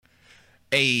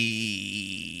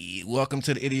Hey, welcome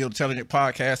to the Idiot Intelligent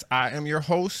Podcast. I am your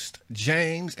host,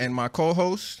 James, and my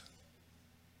co-host,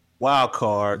 Wild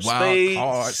Card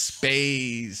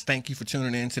Spades. Thank you for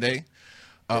tuning in today.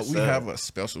 Yes, we sir. have a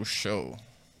special show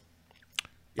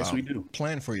Yes, we do.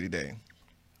 planned for you today.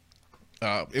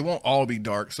 It won't all be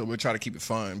dark, so we'll try to keep it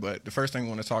fun. But the first thing we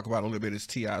want to talk about a little bit is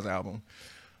T.I.'s album.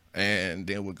 And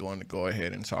then we're going to go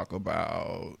ahead and talk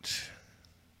about...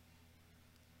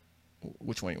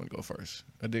 Which one you want to go first?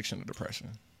 Addiction or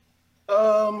depression?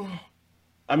 I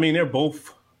mean, they're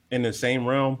both in the same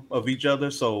realm of each other,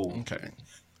 so Okay.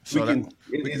 So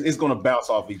it's going to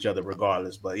bounce off each other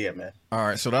regardless. But yeah, man. all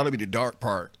right, so that'll be the dark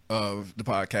part of the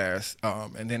podcast.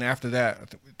 And then after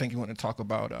that, I think you want to talk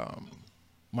about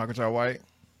Michael Jai White.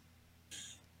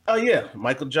 Oh yeah,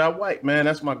 Michael Jai White, man,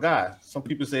 that's my guy. Some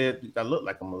people said I look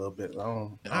like him a little bit. I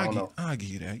don't know. I'll give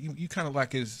you that. You kind of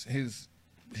like his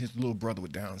little brother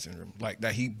with Down syndrome, like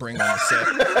that he bring on the set.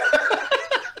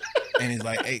 And he's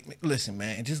like, hey, listen,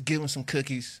 man, just give him some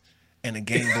cookies and a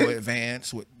Game Boy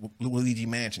Advance with Luigi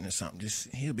Mansion or something.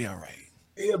 He'll be all right.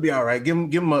 He'll be all right. Give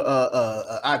him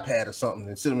a iPad or something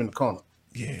and sit him in the corner.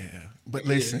 Yeah, but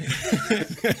listen.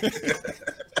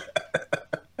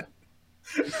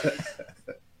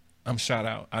 I'm shot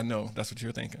out. I know that's what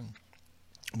you're thinking.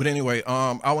 But anyway,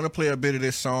 I want to play a bit of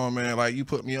this song, man. Like, you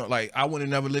put me on, like, I would have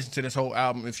never listened to this whole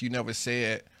album if you never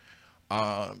said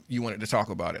you wanted to talk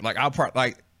about it. Like,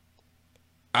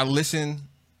 I listened,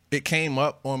 it came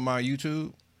up on my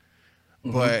YouTube,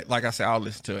 but like I said, I'll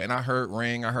listen to it. And I heard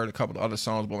Ring, I heard a couple of other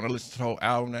songs, but when I listened to the whole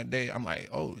album that day, I'm like,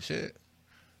 oh shit,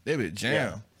 they would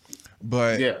jam. Yeah.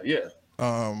 But Yeah.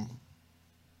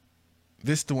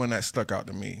 this is the one that stuck out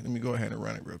to me. Let me go ahead and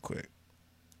run it real quick.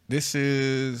 This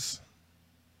is...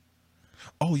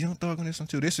 Oh, Young Thug on this one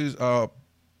too. This is let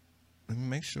me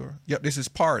make sure. Yep, this is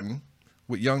Pardon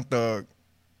with Young Thug,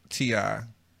 T.I.,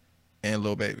 and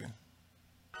Lil Baby.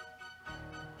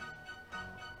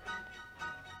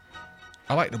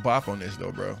 I like the bop on this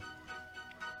though, bro.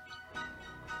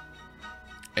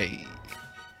 Hey,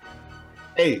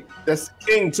 that's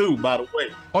King too, by the way.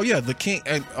 oh yeah, the King.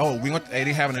 And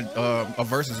they having a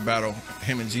versus battle,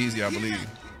 him and Jeezy, I believe.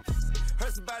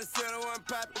 Somebody said I want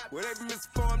pop. Whatever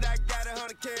misinformed, I got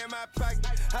 100K in my pocket.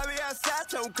 I be outside,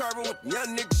 tone carbon with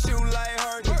young niggas shooting like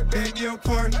hard. Beg your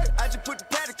pardon. I just put the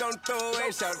paddock on the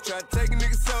throwaway. Shout out, try to take a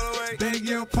nigga soul away. Beg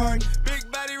your pardon. Big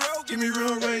body roll, Give me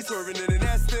real race. swerving in an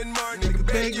Aston Martin. Nigga,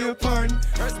 Beg your pardon.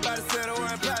 Somebody said I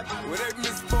want pop. Whatever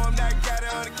misinformed, I got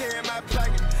 100K in my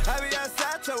pocket. I be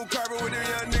outside, tone carbon with them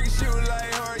young niggas shooting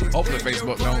like hard. Hopefully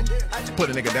Facebook don't put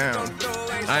a nigga down.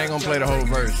 I ain't gonna play the whole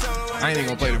verse. I ain't even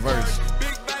gonna play the verse.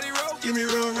 Give me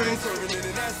real race.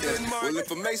 Well,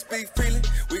 if a mate speak freely,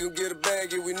 we gon' get a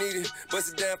bag if we need it.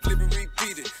 Bust it down, flip it,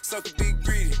 repeat it. Sucker be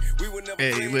greedy. We would never.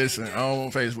 Hey, listen, I don't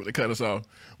want Facebook to cut us off,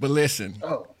 but listen,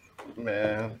 Oh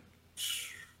man,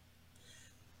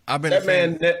 I've been that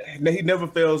man, he never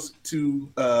fails to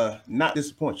not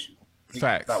disappoint you. He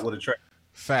Facts. Not with a track.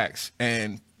 Facts,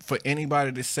 and for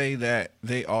anybody to say that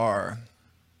they are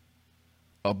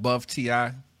above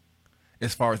T.I.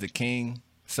 as far as the king,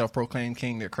 self-proclaimed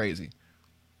king, they're crazy.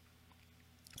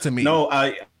 To me, No,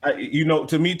 I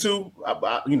to me too.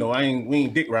 We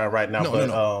ain't dick ride right now,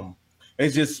 No.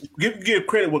 It's just give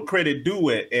credit what credit due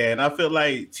it, and I feel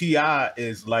like T.I.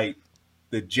 is like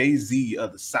the Jay-Z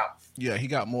of the South. Yeah, he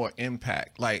got more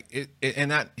impact, like it, and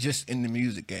not just in the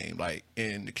music game, like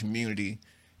in the community,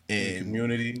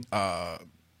 Community,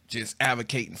 just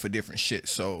advocating for different shit.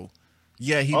 So,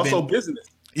 yeah, he also been, business.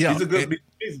 Yeah, He's a good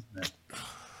businessman.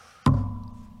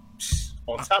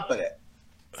 On top of that,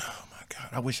 oh my God,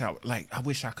 I wish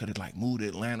I could have like moved to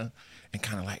Atlanta and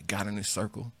kind of like got in this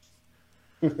circle.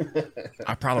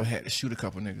 I probably had to shoot a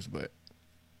couple niggas, but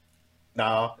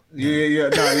nah. Hey,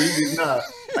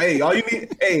 all you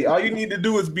need to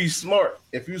do is be smart.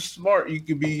 If you're smart, you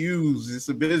can be used. It's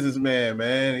a businessman,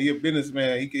 man. He a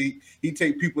businessman. He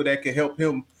take people that can help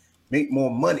him make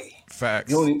more money.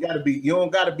 facts. You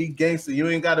don't gotta be gangster. You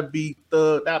ain't gotta be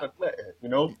thugged out of that, you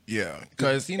know? Yeah,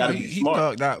 because he Gotta be smart.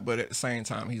 thugged out, but at the same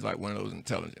time, he's like one of those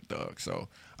intelligent thugs. So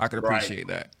I could appreciate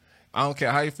that. I don't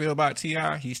care how you feel about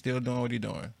T.I., he's still doing what he's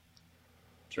doing.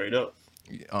 Straight up.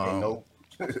 Ain't no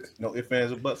ifs,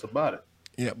 ands, or buts about it.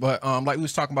 Yeah, but like we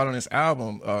was talking about on this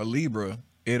album, Libra,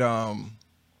 it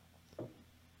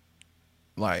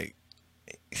like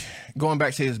going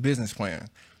back to his business plan.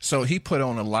 So he put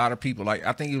on a lot of people. Like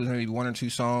I think it was maybe one or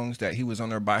two songs that he was on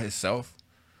there by himself,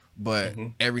 but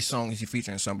every song is he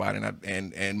featuring somebody,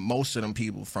 and most of them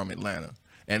people from Atlanta.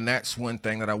 And that's one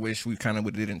thing that I wish we kind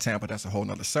of did in Tampa. That's a whole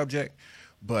nother subject,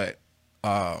 but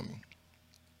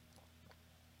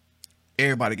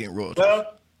everybody getting royalties.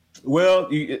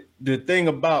 The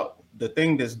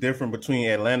thing that's different between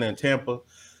Atlanta and Tampa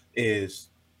is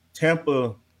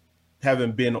Tampa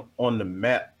haven't been on the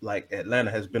map like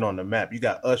Atlanta has been on the map. You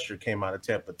got Usher came out of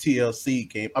Tampa,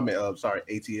 TLC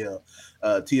ATL.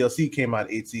 TLC came out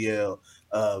of ATL.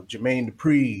 Jermaine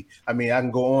Dupri. I mean, I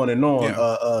can go on and on.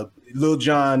 Yeah. Lil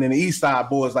Jon and the East Side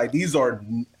Boys, like these are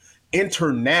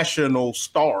international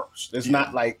stars. It's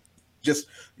not like just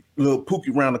little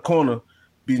Pookie around the corner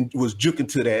was juking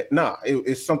to that. Nah,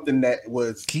 it's something that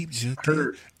was keep juking.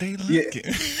 Heard. They looking.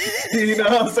 Yeah. You know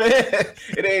what I'm saying?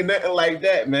 It ain't nothing like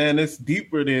that, man. It's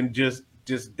deeper than just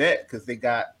that because they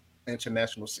got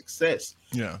international success.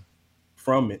 Yeah.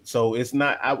 From it. So it's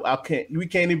not. We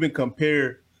can't even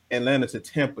compare Atlanta to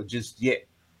Tampa just yet.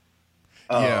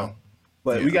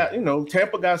 But we got,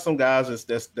 Tampa got some guys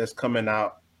that's coming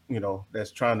out,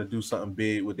 that's trying to do something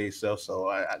big with themselves. So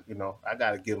I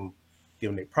gotta give them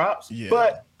their props. Yeah.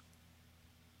 But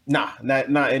nah,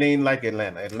 it ain't like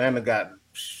Atlanta. Atlanta got,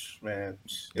 man.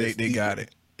 They got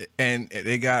it, and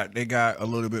they got a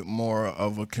little bit more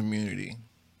of a community.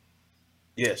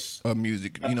 Yes. Of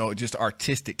music, just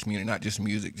artistic community, not just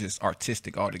music, just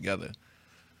artistic altogether.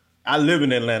 I live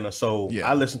in Atlanta, so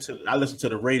I listen to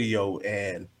the radio,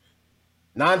 and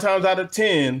 9 times out of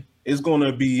 10, it's going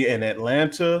to be an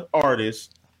Atlanta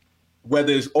artist,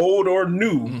 whether it's old or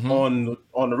new, on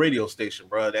the radio station,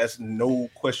 bro. That's no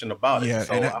question about it. Yeah,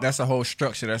 so and that's a whole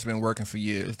structure that's been working for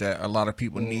years. That a lot of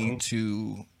people need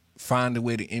to find a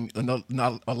way to not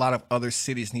a lot of other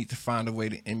cities need to find a way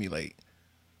to emulate.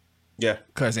 Yeah,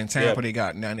 because in Tampa they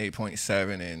got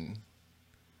 98.7 and.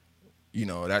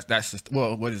 That's just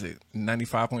what is it?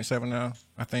 95.7 now,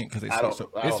 I think, because it's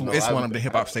one of the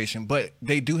hip hop station. But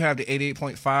they do have the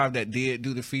 88.5 that did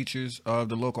do the features of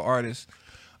the local artists.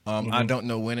 I don't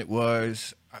know when it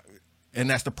was, and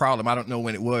that's the problem. I don't know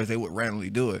when it was. They would randomly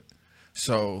do it.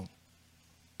 So,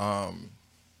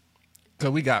 because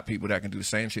we got people that can do the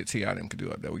same shit T.I. them can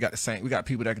do up there. We got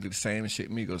people that can do the same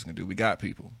shit Migos can do. We got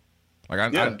people.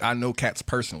 Like I know cats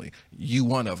personally. You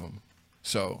one of them.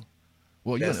 So.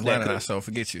 Well, you're in Atlanta now, so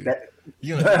forget you.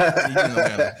 You're in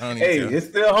Atlanta. I don't hey, it's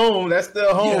still home. That's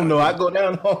still home, though. I go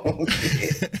down home.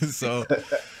 So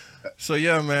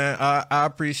yeah, man. I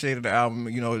appreciated the album.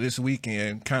 This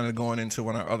weekend, kind of going into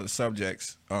one of our other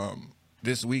subjects.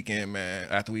 This weekend, man.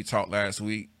 After we talked last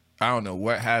week, I don't know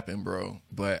what happened, bro,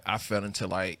 but I fell into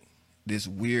like this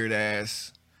weird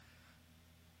ass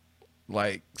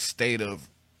like state of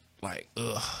like,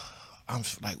 I'm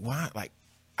like, why, like.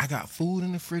 I got food in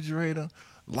the refrigerator,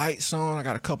 lights on. I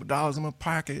got a couple dollars in my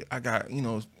pocket. I got,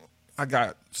 I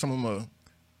got some of my,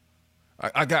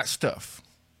 I got stuff.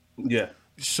 Yeah.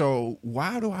 So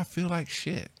why do I feel like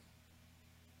shit?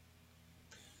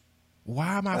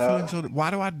 Why am I feeling so? Why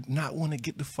do I not want to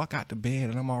get the fuck out the bed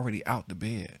and I'm already out the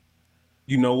bed?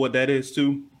 You know what that is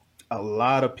too? A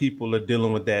lot of people are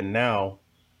dealing with that now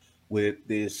with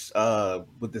this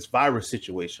virus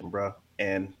situation, bro.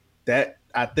 And that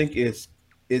I think it's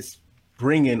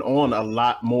bringing on a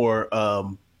lot more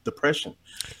depression.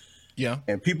 Yeah,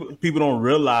 and people don't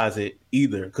realize it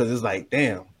either because it's like,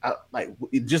 damn,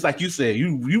 just like you said,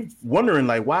 you wondering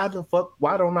like, why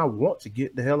don't I want to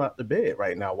get the hell out the bed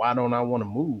right now? Why don't I want to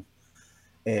move?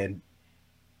 And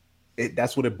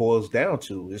that's what it boils down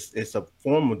to. It's a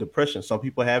form of depression. Some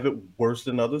people have it worse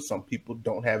than others. Some people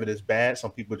don't have it as bad.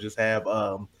 Some people just have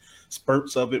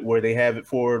spurts of it where they have it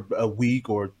for a week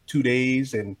or 2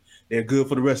 days and they're good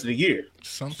for the rest of the year.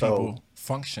 Some people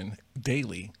function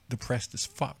daily depressed as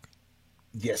fuck.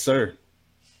 Yes, sir.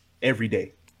 Every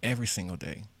day. Every single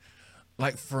day.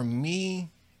 Like for me,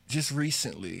 just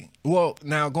recently, well,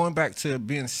 now going back to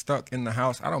being stuck in the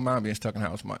house, I don't mind being stuck in the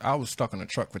house. I was stuck in a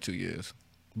truck for 2 years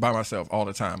by myself all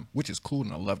the time, which is cool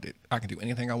and I loved it. I can do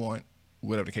anything I want,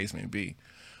 whatever the case may be.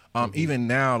 Even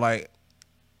now, like,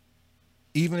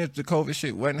 even if the COVID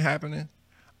shit wasn't happening,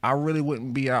 I really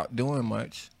wouldn't be out doing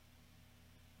much.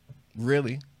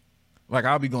 Really. Like,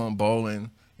 I'll be going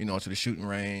bowling, to the shooting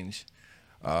range.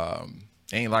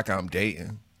 Ain't like I'm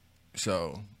dating.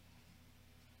 So.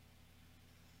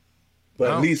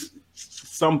 But at least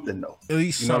something, though. At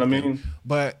least something. Know what I mean?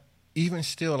 But even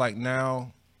still, like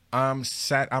now, I'm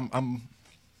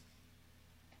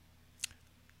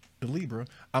the Libra.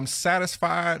 I'm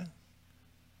satisfied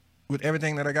with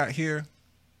everything that I got here.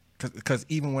 Because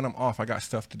even when I'm off, I got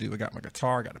stuff to do. I got my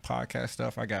guitar, I got the podcast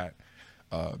stuff, I got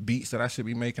beats that I should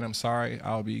be making. I'm sorry.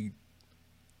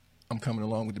 I'm coming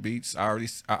along with the beats. I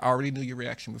already knew your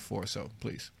reaction before, so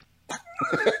please.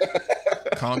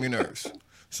 Calm your nerves.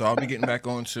 So I'll be getting back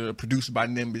on to Produced by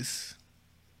Nimbus.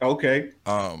 Okay.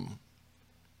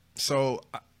 So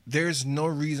there's no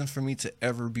reason for me to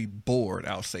ever be bored.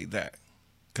 I'll say that,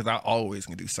 because I always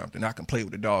can do something. I can play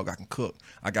with the dog. I can cook.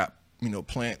 I got,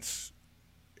 plants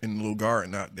in the little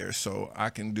garden out there, so I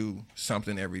can do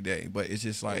something every day. But it's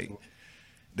just like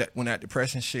that when that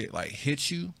depression shit like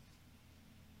hits you,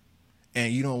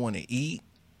 and you don't want to eat,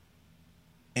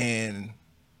 and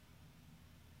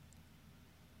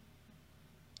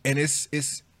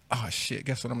it's oh shit.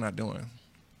 Guess what I'm not doing?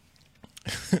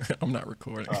 I'm not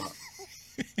recording.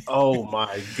 Oh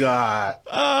my God.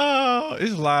 Oh,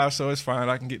 it's live, so it's fine.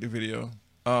 I can get the video.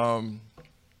 But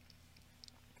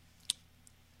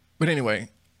anyway,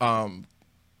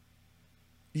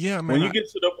 yeah, man. When you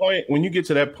get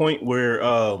to that point where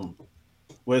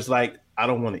it's like, I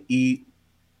don't want to eat,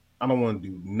 I don't want to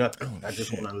do nothing. I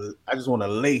just want to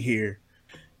lay here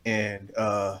and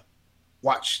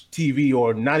watch TV,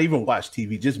 or not even watch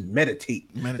TV, just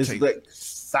meditate. It's like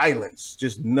silence,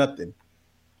 just nothing.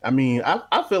 I mean,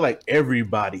 I feel like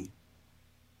everybody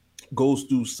goes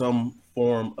through some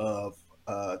form of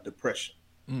depression.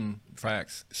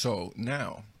 Facts. So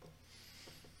now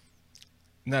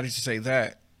that you say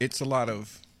that, it's a lot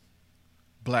of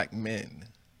black men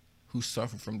who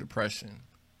suffer from depression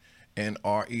and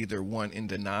are either one, in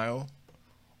denial,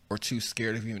 or too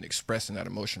scared of even expressing that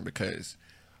emotion, because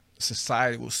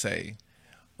society will say,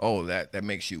 oh, that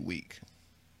makes you weak.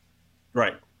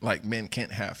 Right. Like men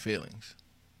can't have feelings.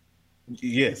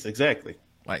 Yes, exactly.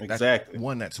 Like exactly.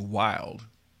 That's wild,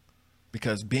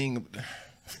 because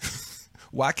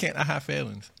why can't I have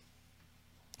feelings?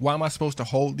 Why am I supposed to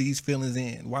hold these feelings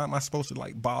in? Why am I supposed to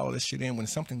like bottle this shit in when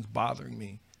something's bothering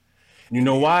me? You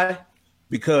know why?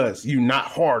 Because you're not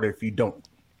hard if you don't.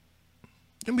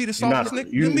 Them be the softest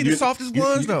the softest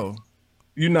ones though.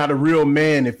 You're not a real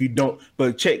man if you don't.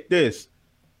 But check this.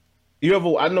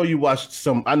 I know you watch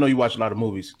a lot of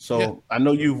movies. So yeah. I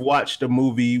know you've watched a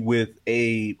movie with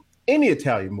any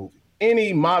Italian movie,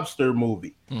 any mobster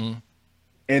movie. Mm-hmm.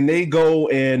 And they go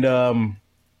and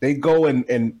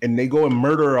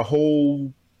murder a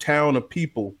whole town of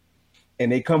people,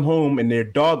 and they come home and their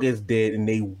dog is dead, and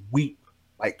they weep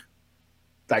like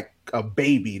a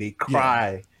baby. They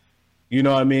cry. Yeah. You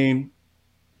know what I mean?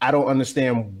 I don't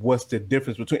understand what's the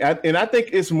difference between, and I think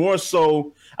it's more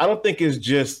so. I don't think it's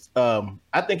just.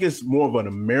 I think it's more of an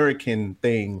American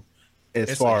thing,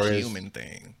 it's far as human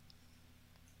thing.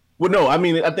 Well, no, I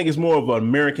mean, I think it's more of an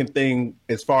American thing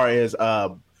as far as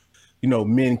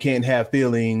men can't have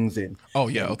feelings, and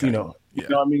okay. You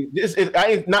know what I mean.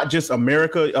 It's not just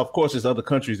America. Of course, there's other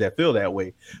countries that feel that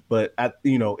way, but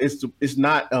it's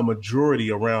not a majority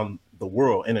around the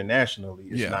world internationally.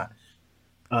 It's not.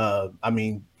 I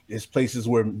mean, there's places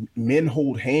where men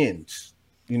hold hands,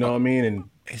 you know what I mean? And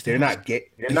they're not gay.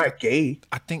 They're not gay.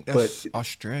 I think that's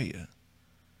Australia.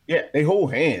 Yeah, they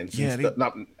hold hands. Yeah,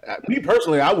 me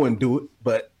personally, I wouldn't do it,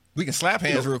 but we can slap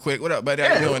hands real quick. What up, buddy?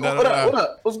 Yeah, what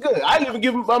up? What's good? I even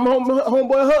give my homeboy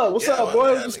a hug. What's up,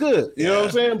 boy? What's good? You know what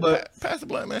I'm saying? But pass the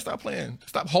blunt, man. Stop playing.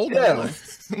 Stop holding. Yeah.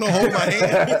 No, hold my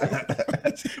hand.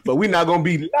 But we're not gonna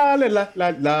be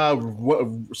la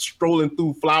strolling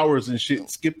through flowers and shit,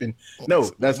 skipping.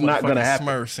 No, that's not gonna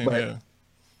happen.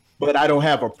 But I don't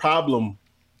have a problem,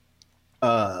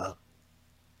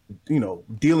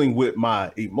 dealing with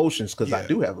my emotions, because I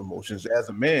do have emotions as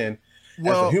a man.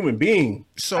 As a human being,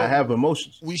 so I have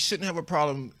emotions. We shouldn't have a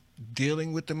problem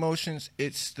dealing with emotions.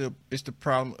 It's the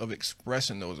problem of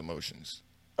expressing those emotions.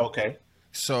 Okay.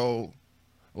 So,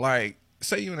 like,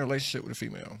 say you're in a relationship with a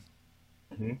female.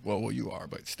 Mm-hmm. Well, you are,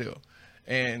 but still.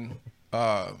 And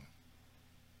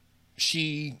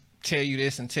she tell you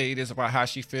this and tell you this about how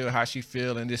she feel,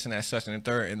 and this and that, such and the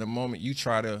third. And the moment you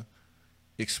try to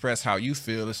express how you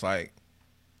feel, it's like,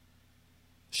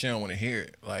 she don't want to hear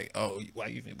it. Like, oh, why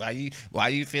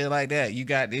you feel like that? You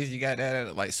got this, you got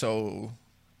that. Like, so,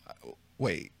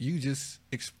 wait,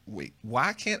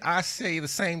 why can't I say the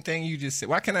same thing you just said?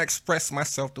 Why can't I express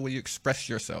myself the way you express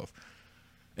yourself?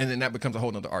 And then that becomes a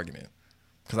whole nother argument,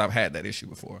 because I've had that issue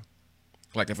before.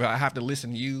 Like, if I have to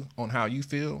listen to you on how you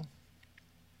feel,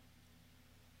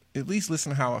 at least listen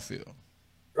to how I feel.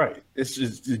 Right. It's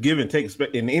just a give and take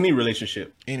in any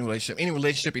relationship. Any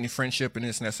friendship, and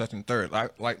this and that, such and third.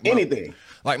 Like anything.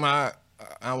 Like I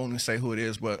won't say who it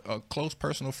is, but a close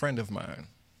personal friend of mine.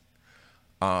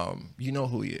 You know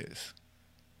who he is.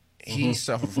 He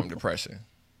suffered from depression.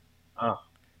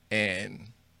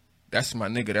 And that's my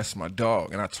nigga, that's my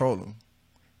dog. And I told him,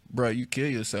 bro, you kill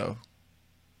yourself,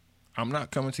 I'm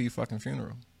not coming to your fucking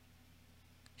funeral.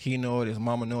 He know it, his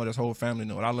mama know it, his whole family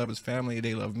know it. I love his family,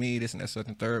 they love me, this and that, such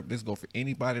and third. This go for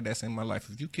anybody that's in my life.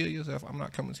 If you kill yourself, I'm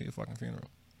not coming to your fucking funeral.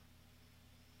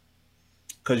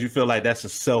 Because you feel like that's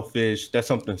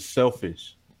something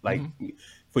selfish. like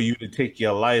for you to take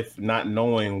your life not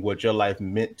knowing what your life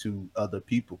meant to other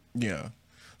people. Yeah.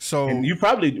 So, and you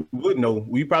probably would know,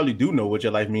 we probably do know what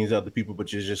your life means to other people,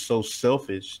 but you're just so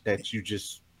selfish that you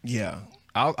just, yeah,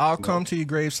 I'll come to your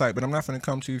gravesite, but I'm not going to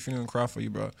come to your funeral and cry for you,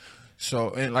 bro.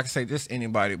 So, and like I say, just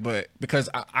anybody, but because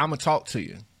I'm going to talk to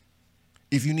you.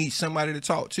 If you need somebody to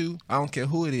talk to, I don't care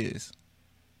who it is.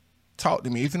 Talk to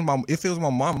me. Even if it was my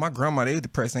mom, my grandma, they was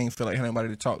depressed. They ain't feel like had nobody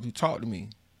to talk to. Talk to me.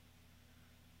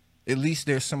 At least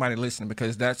there's somebody listening,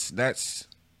 because that's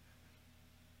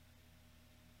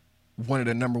one of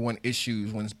the number one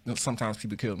issues when sometimes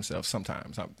people kill themselves.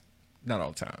 Sometimes, not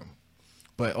all the time,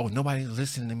 but nobody's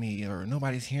listening to me, or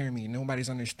nobody's hearing me, nobody's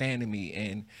understanding me,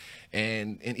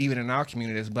 and even in our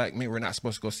community as Black men, we're not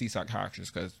supposed to go see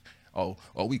psychiatrists because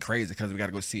we crazy because we got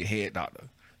to go see a head doctor.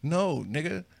 No,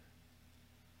 nigga,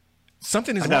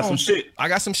 something is wrong. I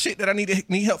got some shit that I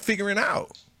need help figuring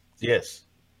out. Yes.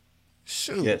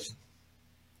 Shoot. Yes.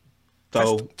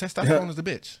 So testosterone is a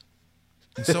bitch,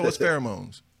 and so is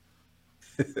pheromones.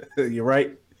 You're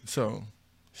right. So,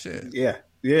 shit. Yeah.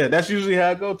 That's usually how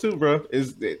I go too, bro.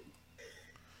 The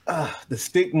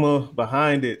stigma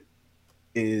behind it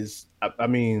is. I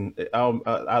mean,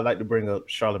 I like to bring up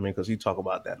Charlamagne because he talk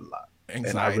about that a lot.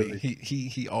 Anxiety.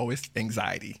 He always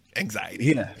anxiety.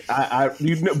 Yeah.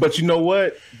 But you know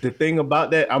what? The thing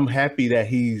about that, I'm happy that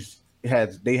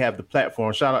they have the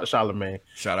platform. Shout out Charlamagne.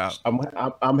 Shout out.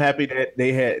 I'm happy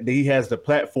that he has the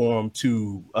platform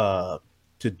to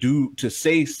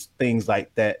say things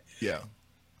like that. Yeah.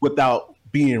 Without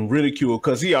being ridiculed,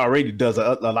 because he already does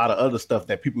a lot of other stuff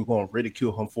that people are going to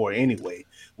ridicule him for anyway,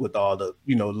 with all the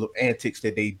little antics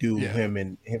that they do, him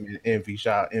and Envy,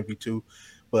 shout out Envy2.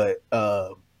 But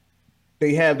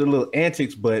they have the little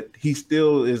antics, but he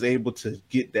still is able to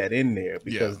get that in there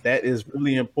because that is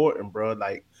really important, bro.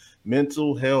 Like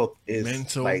mental health is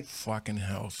fucking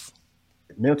health.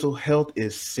 Mental health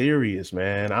is serious,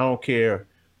 man. I don't care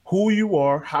who you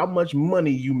are, how much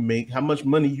money you make, how much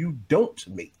money you don't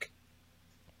make.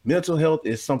 Mental health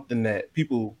is something that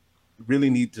people really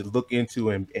need to look into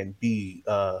and be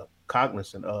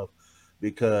cognizant of,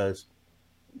 because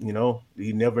you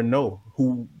never know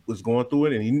who was going through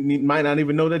it, and you might not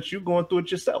even know that you're going through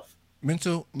it yourself.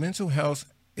 Mental health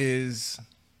is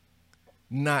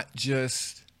not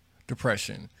just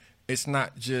depression. It's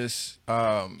not just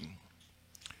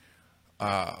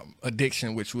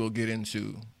addiction, which we'll get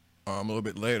into a little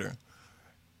bit later.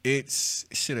 It's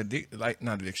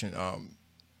not addiction.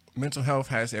 Mental health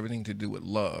has everything to do with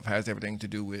love, has everything to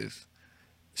do with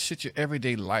your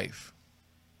everyday life.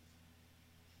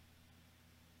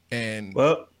 And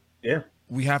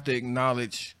we have to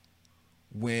acknowledge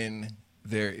when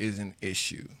there is an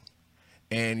issue,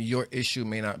 and your issue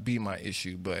may not be my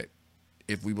issue, but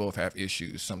if we both have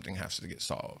issues, something has to get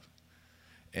solved.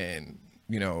 And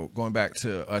going back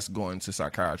to us going to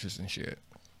psychiatrists and shit,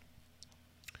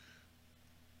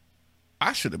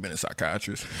 I should have been a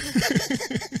psychiatrist.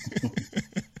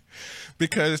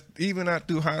 Because even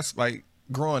through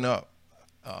growing up,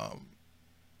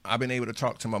 I've been able to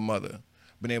talk to my mother,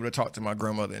 been able to talk to my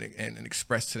grandmother and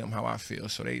express to them how I feel.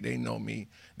 So they know me.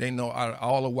 They know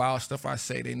all the wild stuff I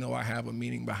say. They know I have a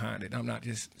meaning behind it. I'm not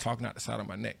just talking out the side of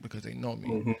my neck because they know me.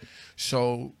 Mm-hmm.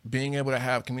 So being able to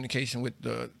have communication with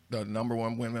the number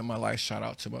one woman in my life, shout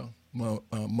out to my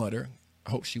mother.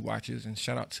 I hope she watches, and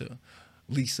shout out to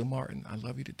Lisa Martin. I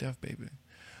love you to death, baby.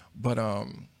 But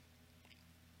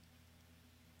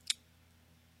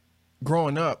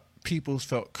growing up, people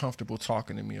felt comfortable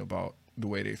talking to me about the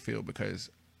way they feel,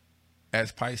 because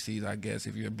as Pisces, I guess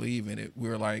if you believe in it,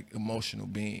 we're like emotional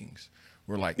beings.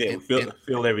 We're like we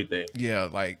feel everything. Yeah,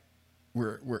 like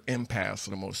we're empaths for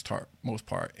the most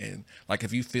part. And like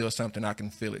if you feel something, I can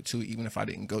feel it too, even if I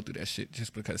didn't go through that shit.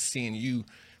 Just because seeing you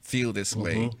feel this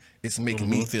way, it's making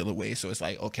me feel a way. So it's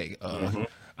like, okay,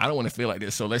 I don't want to feel like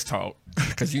this, so let's talk,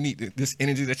 because you need this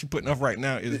energy that you're putting off right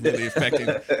now is really affecting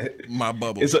my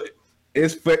bubble.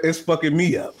 It's fucking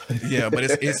me up. Yeah, but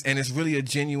it's really a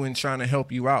genuine trying to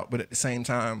help you out, but at the same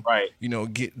time, right?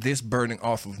 Get this burden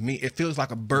off of me. It feels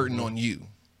like a burden on you,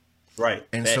 right?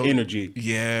 And that energy.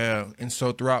 Yeah, and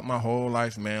so throughout my whole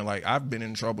life, man, like I've been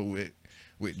in trouble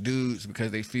with dudes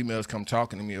because they females come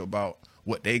talking to me about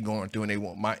what they going through, and they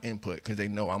want my input because they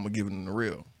know I'm gonna give them the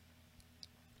real,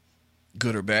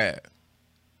 good or bad.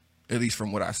 At least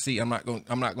from what I see, I'm not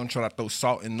gonna try to throw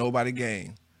salt in nobody's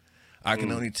game. I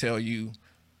can only tell you,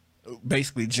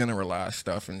 basically generalize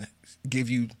stuff and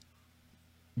give you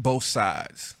both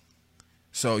sides.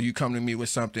 So you come to me with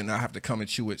something, I have to come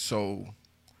at you with, so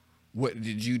what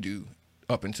did you do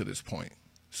up until this point?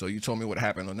 So you told me what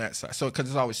happened on that side. So, because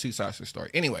there's always two sides to the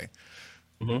story. Anyway,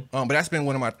 But that's been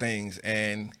one of my things.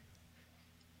 And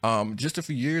just a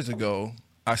few years ago,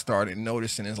 I started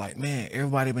noticing it's like, man,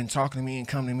 everybody been talking to me and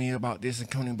coming to me about this and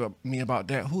coming to me about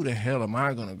that. Who the hell am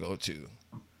I gonna go to?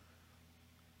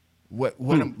 What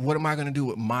am I gonna do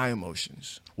with my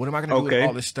emotions? What am I gonna do with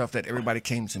all this stuff that everybody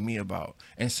came to me about?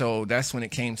 And so that's when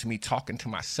it came to me talking to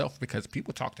myself, because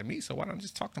people talk to me, so why don't I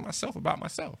just talk to myself about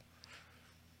myself?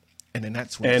 And then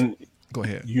that's when go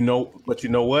ahead. But you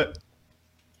know what?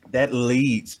 That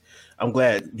leads. I'm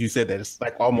glad you said that. It's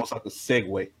like almost like a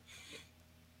segue.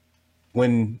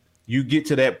 When you get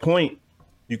to that point,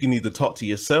 you can either talk to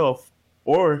yourself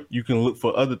or you can look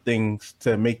for other things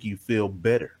to make you feel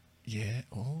better. Yeah.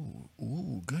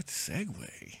 Ooh, good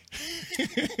segue.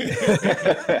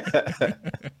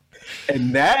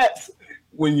 And that's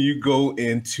when you go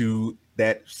into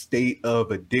that state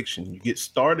of addiction. You get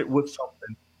started with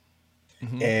something,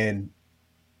 and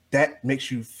that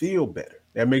makes you feel better.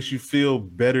 That makes you feel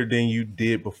better than you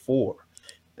did before.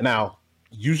 Now,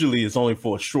 usually it's only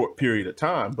for a short period of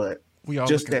time, but we all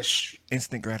just that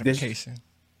instant gratification.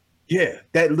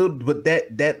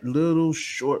 That little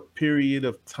short period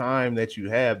of time that you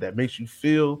have that makes you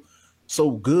feel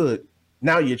so good.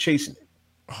 Now you're chasing it.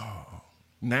 Oh,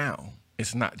 now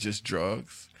it's not just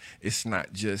drugs. It's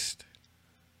not just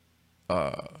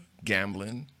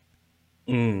gambling.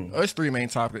 There's three main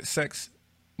topics: sex,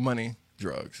 money,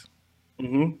 drugs.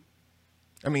 I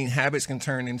mean, habits can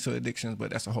turn into addictions,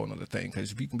 but that's a whole nother thing.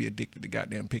 Because if you can be addicted to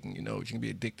goddamn picking your nose, you can be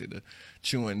addicted to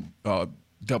chewing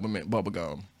double mint bubble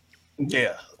gum.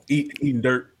 Yeah, eating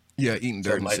dirt. Yeah, eating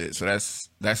dirt and shit. So that's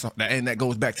and that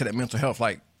goes back to that mental health.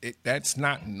 Like that's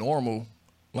not normal.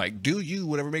 Like do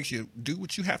whatever makes you do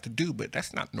what you have to do, but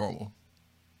that's not normal.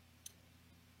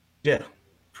 Yeah,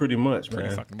 pretty much,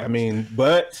 man. I mean,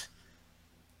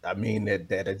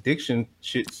 that addiction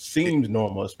shit seems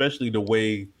normal, especially the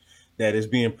way that it's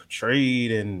being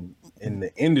portrayed in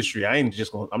the industry. I'm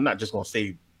not just gonna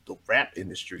say the rap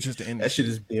industry. Just the industry.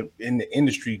 That shit is in the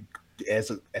industry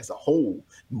as a whole.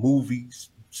 Movies,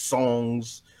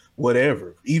 songs,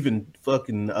 whatever, even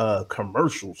fucking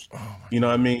commercials. You know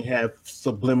what I mean? Have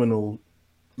subliminal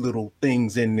little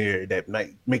things in there that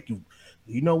might make you,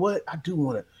 you know what? I do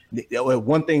want to.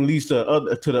 One thing leads to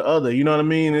the other. You know what I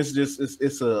mean? It's just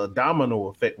it's a domino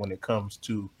effect when it comes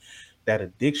to that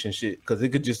addiction shit, because it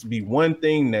could just be one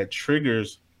thing that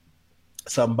triggers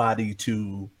somebody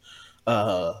to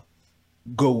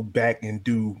go back and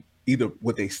do either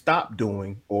what they stopped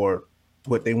doing or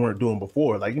what they weren't doing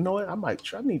before. Like, you know what? I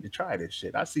need to try this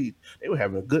shit. I see they were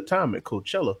having a good time at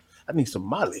Coachella. I need some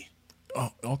Molly.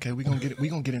 Oh, okay. We're gonna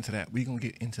get into that. We're gonna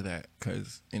get into that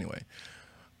because anyway.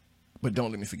 But don't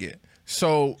let me forget.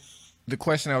 So the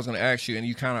question I was gonna ask you,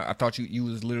 and I thought you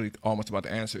was literally almost about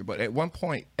to answer it, but at what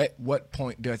point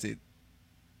does it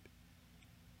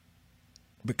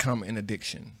become an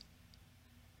addiction?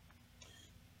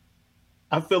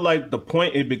 I feel like the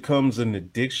point it becomes an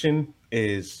addiction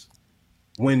is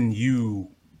when you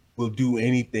will do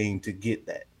anything to get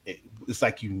that. It's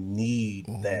like you need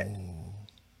that.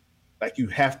 Like you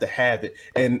have to have it.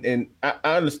 And I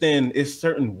understand it's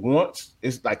certain wants.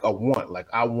 It's like a want. Like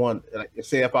I want, like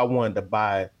say if I wanted to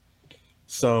buy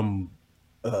some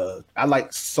I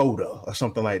like soda or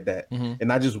something like that.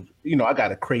 And I just, I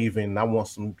got a craving. I want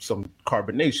some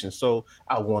carbonation. So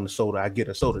I want a soda. I get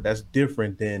a soda. That's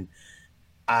different than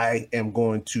I am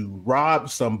going to rob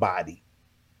somebody.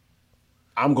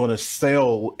 I'm going to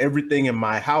sell everything in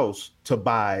my house to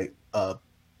buy a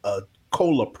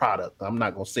cola product. I'm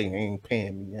not going to say he ain't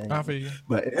paying me. I feel you.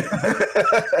 But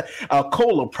a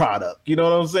cola product. You know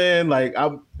what I'm saying? Like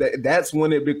that's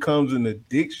when it becomes an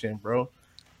addiction, bro.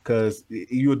 Because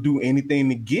you'll do anything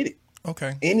to get it.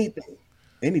 Okay.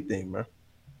 Anything, bro.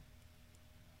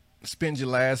 Spend your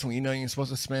last when you know you ain't supposed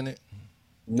to spend it.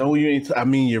 No, you ain't. I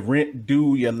mean, your rent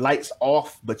due, your lights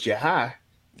off, but you're high.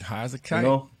 High as a kite.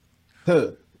 Or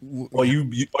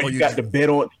you got to bet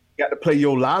on, you got to play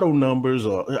your lotto numbers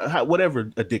or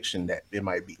whatever addiction that it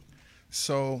might be.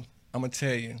 So I'm gonna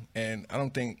tell you, and I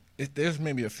don't think there's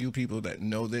maybe a few people that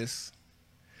know this,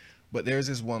 but there's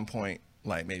this one point,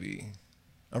 like maybe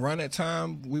around that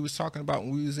time we was talking about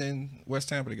when we was in West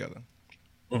Tampa together.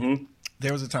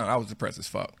 There was a time I was depressed as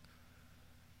fuck.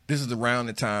 This is around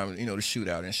the time, the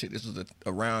shootout and shit. This was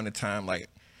around the time, like,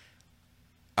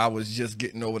 I was just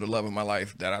getting over the love of my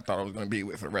life that I thought I was going to be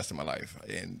with for the rest of my life.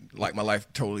 And, like, my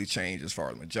life totally changed as far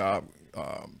as my job,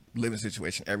 living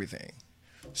situation, everything.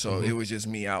 So it was just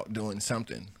me out doing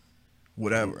something,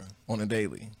 whatever, on a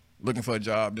daily. Looking for a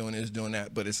job, doing this, doing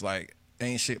that. But it's like,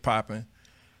 ain't shit popping.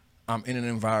 I'm in an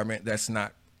environment that's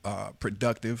not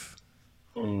productive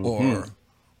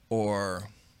or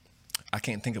I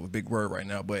can't think of a big word right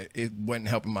now, but it wasn't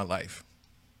helping my life.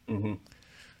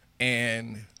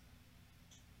 And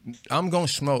I'm gonna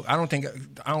smoke. I don't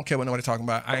care what nobody's talking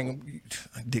about. I ain't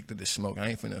addicted to smoke. I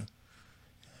ain't finna.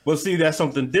 Well, see, that's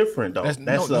something different though. I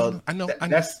know.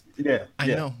 I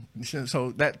know.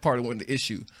 So that part wasn't the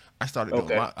issue. I started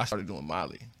doing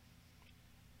Molly.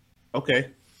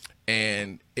 Okay.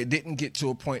 And it didn't get to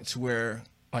a point to where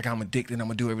like I'm addicted. I'm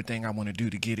gonna do everything I want to do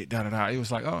to get it. Da da da. It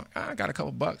was like, oh, I got a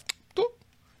couple bucks. Doop.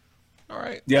 All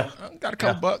right. Yeah. I got a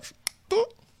couple bucks. Doop.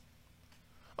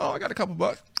 Oh, I got a couple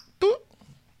bucks. Doop.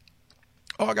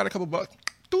 Oh, I got a couple bucks.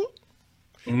 Doop.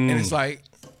 And it's like,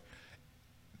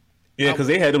 yeah, because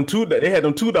they had them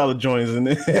 $2 joints in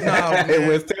there.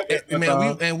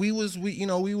 We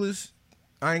was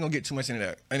I ain't gonna get too much into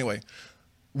that. Anyway,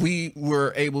 we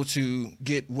were able to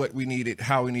get what we needed,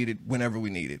 how we needed, whenever we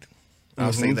needed.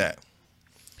 I'll say that.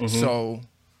 So,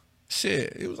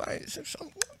 shit, it was like,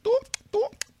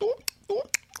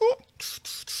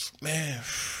 man,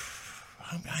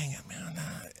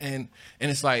 and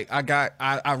it's like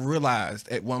I realized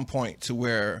at one point to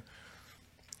where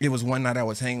it was one night I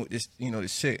was hanging with this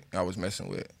chick I was messing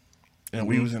with, and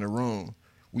we was in a room.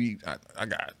 I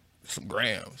got some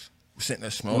grams. We're sitting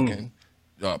there smoking,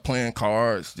 playing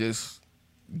cards, just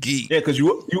geek. Yeah, because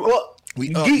you up.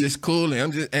 We up just cool,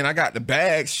 and I got the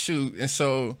bag shoot, and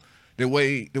so the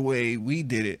way we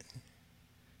did it,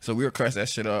 so we were crush that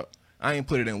shit up. I ain't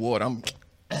put it in water. I'm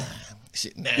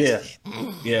shit nasty.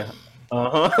 Yeah.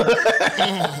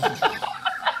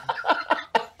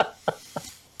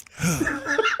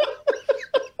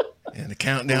 And the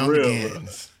countdown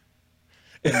begins.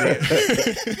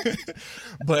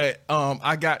 But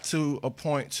I got to a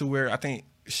point to where I think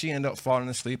she ended up falling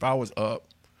asleep. I was up.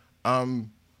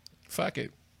 Fuck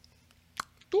it.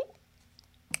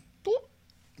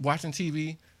 Watching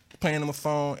TV, playing on my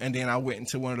phone, and then I went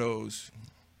into one of those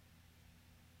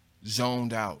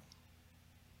zoned out.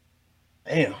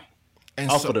 Damn.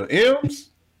 And off of the M's?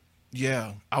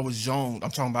 Yeah, I was zoned. I'm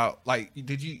talking about, like,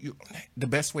 the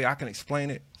best way I can explain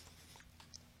it,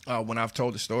 when I've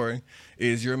told the story,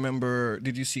 is you remember,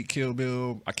 did you see Kill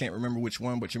Bill? I can't remember which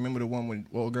one, but you remember the one when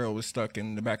old girl was stuck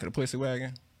in the back of the pussy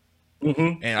wagon?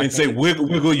 And say,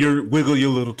 wiggle your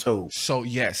little toes. So,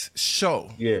 yes.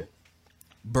 So, yeah.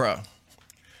 Bruh,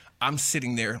 I'm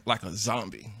sitting there like a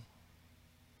zombie.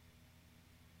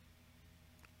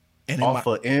 And off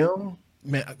of M?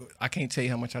 Man, I can't tell you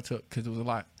how much I took because it was a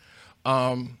lot.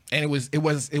 And it was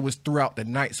throughout the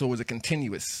night, so it was a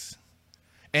continuous.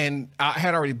 And I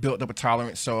had already built up a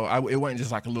tolerance, so it wasn't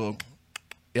just like a little.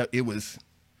 It was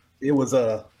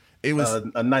a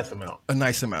nice amount. A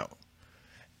nice amount.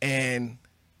 And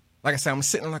like I said, I'm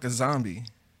sitting like a zombie,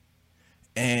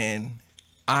 and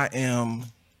I am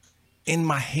in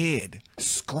my head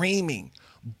screaming,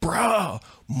 "Bruh,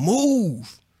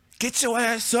 move! Get your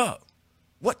ass up!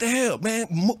 What the hell, man?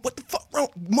 What the fuck wrong?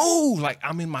 Move!" Like,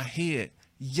 I'm in my head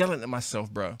yelling at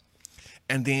myself, bro.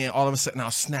 And then all of a sudden I'll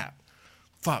snap.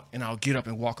 Fuck. And I'll get up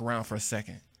and walk around for a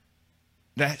second.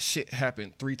 That shit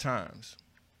happened 3 times.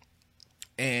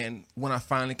 And when I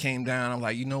finally came down, I'm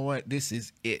like, you know what? This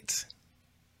is it.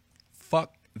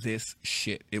 Fuck this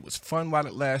shit. It was fun while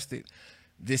it lasted.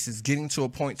 This is getting to a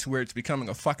point to where it's becoming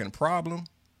a fucking problem.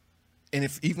 And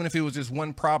even if it was just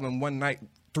one problem one night,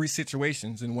 3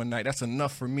 situations in one night, that's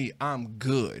enough for me. I'm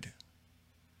good.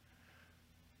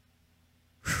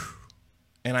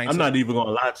 And I'm not even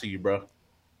gonna lie to you, bro.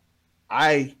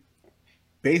 I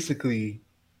basically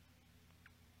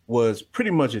was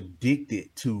pretty much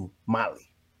addicted to Molly.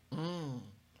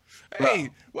 Hey,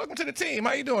 welcome to the team.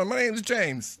 How you doing? My name is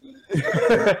James.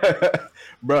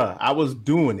 Bruh, I was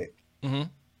doing it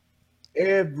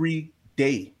every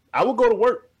day. I would go to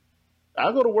work.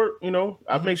 I go to work,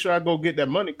 I make sure I go get that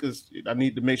money because I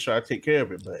need to make sure I take care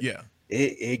of it. But yeah,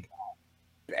 it got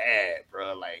bad,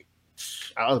 bro. Like,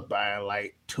 I was buying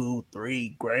like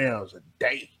 2-3 grams a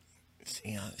day.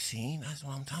 See, that's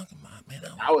what I'm talking about, man.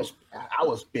 I was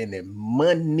spending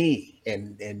money,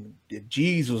 and the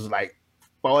G's was like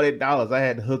 $40. I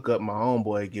had to hook up my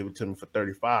homeboy and give it to him for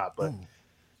 $35, but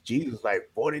G's was like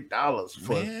 $40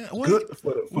 for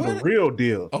the real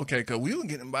deal. Okay, because we were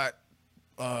getting about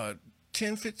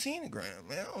 10-15 a gram,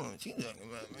 man. I don't know what you talking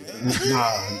about,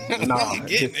 man. Nah.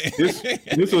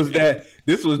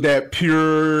 This was that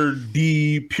pure.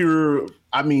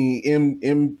 I mean,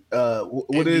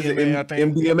 what is it?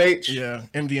 MDMH? Yeah,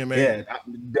 MDMA. Yeah,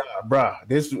 bruh.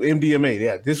 This MDMA.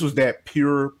 Yeah, this was that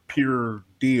pure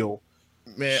deal.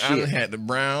 Man, shit. I done had the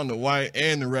brown, the white,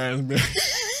 and the raspberry.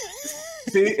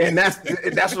 See, and that's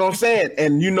what I'm saying.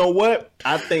 And you know what?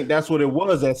 I think that's what it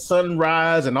was. That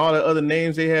Sunrise and all the other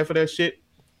names they had for that shit.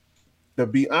 to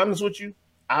be honest with you,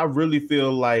 I really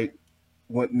feel like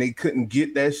when they couldn't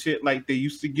get that shit like they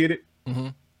used to get it,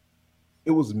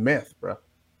 it was meth, bro.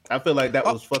 I feel like that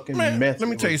was fucking meth. Let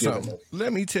me tell you something.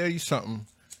 Let me tell you something.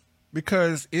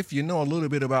 Because if you know a little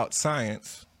bit about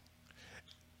science,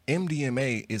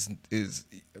 MDMA is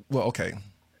well, okay.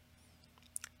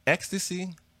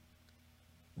 Ecstasy,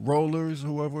 rollers,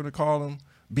 whoever to call them,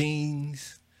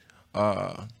 beans,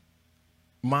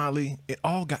 Molly, it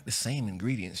all got the same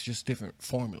ingredients, just different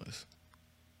formulas.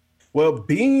 Well,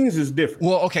 beans is different.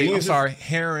 Well, okay, beans I'm sorry.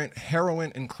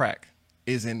 Heroin and crack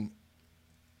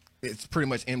it's pretty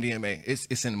much MDMA.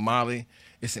 It's in Molly,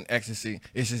 it's in ecstasy,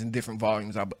 it's just in different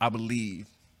volumes, I believe.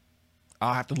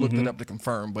 I'll have to look it up to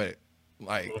confirm, but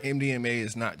like MDMA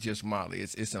is not just Molly,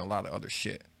 it's in a lot of other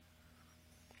shit.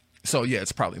 So yeah,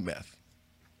 it's probably meth.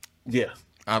 Yeah.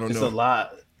 I don't know.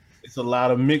 It's a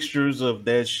lot of mixtures of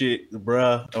that shit,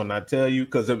 bruh. When I tell you,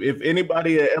 because if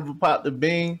anybody ever popped a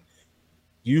bean,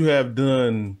 you have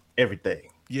done everything.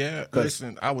 Yeah,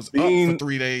 listen, I was up for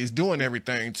 3 days doing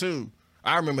everything too.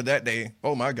 I remember that day.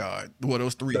 Oh my God, what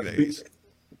those 3 days?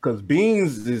 Because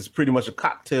beans is pretty much a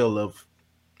cocktail of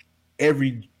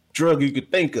every drug you could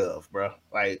think of, bro.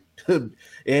 Like it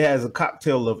has a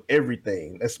cocktail of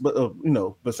everything. That's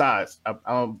besides,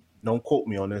 don't quote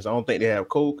me on this. I don't think they have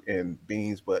coke and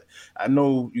beans, but I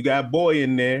know you got boy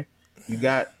in there. You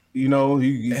got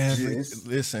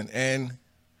listen. And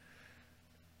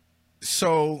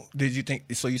so did you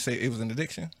think? So you say it was an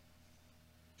addiction?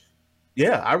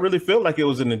 Yeah, I really feel like it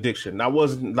was an addiction. I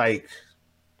wasn't like,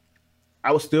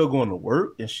 I was still going to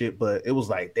work and shit, but it was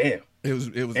like, damn. It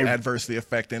was adversely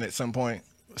affecting at some point.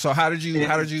 So how did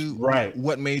you right?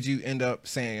 What made you end up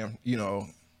saying,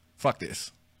 fuck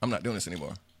this, I'm not doing this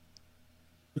anymore?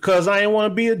 Because I didn't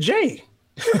want to be a J.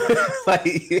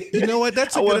 Like, you know what?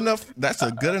 That's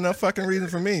a good enough fucking reason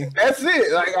for me. That's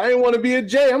it. Like, I didn't want to be a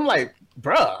J. I'm like,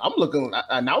 bruh, I'm looking,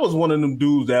 and I was one of them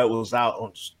dudes that was out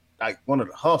on like one of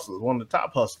the hustlers, one of the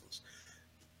top hustlers,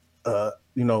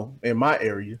 in my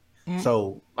area.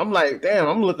 So I'm like, damn,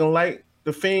 I'm looking like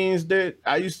the fiends that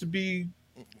I used to be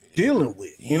dealing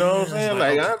with. You know what I'm saying?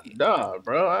 Like,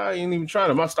 bro, I ain't even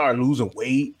trying to. I started losing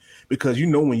weight because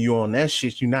when you're on that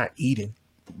shit, you're not eating.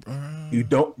 You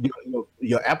don't.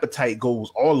 Your appetite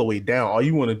goes all the way down. All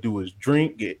you want to do is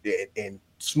drink and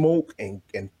smoke and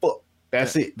fuck.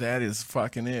 That's it. That is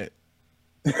fucking it.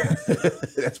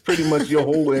 That's pretty much your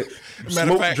whole way.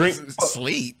 Matter of fact, drink,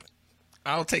 sleep.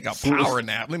 I'll take a power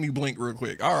nap. Let me blink real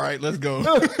quick. All right, let's go.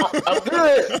 I'm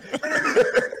good.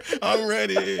 I'm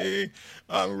ready.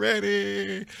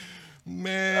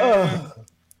 Man.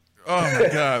 Oh my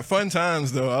God. Fun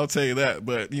times though, I'll tell you that.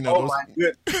 But oh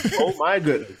my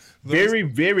goodness. Very,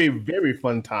 very, very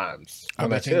fun times. I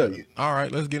tell you. All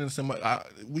right, let's get into some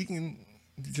we can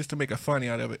just to make a funny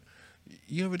out of it.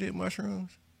 You ever did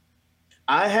mushrooms?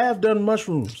 I have done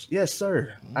mushrooms. Yes,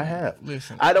 sir. I have.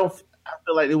 Listen. I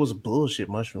feel like it was bullshit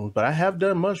mushrooms, but I have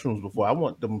done mushrooms before. I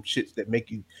want them shits that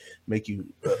make you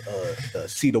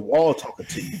see the wall talking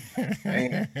to you.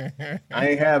 I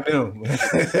ain't have them.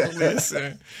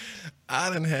 Listen, I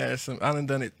done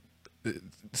done it.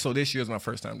 So this year is my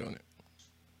first time doing it.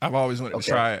 I've always wanted to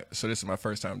try it, so this is my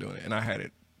first time doing it, and I had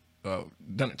it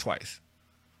done it twice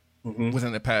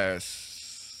within the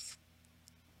past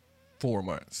 4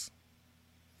 months.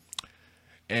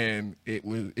 And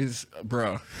it's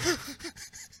bro.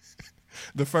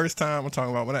 The first time I'm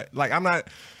talking about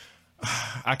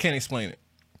I can't explain it.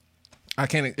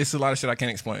 It's a lot of shit I can't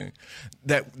explain.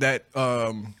 That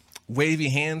wavy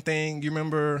hand thing, you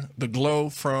remember the glow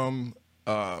from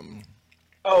The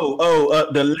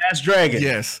Last Dragon.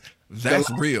 Yes, that's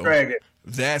real. Dragon.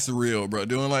 That's real, bro.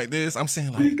 Doing like this, I'm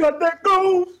saying like, you got that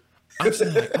glow. I'm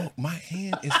saying like, oh, my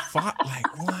hand is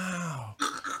like, wow.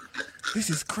 This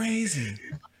is crazy.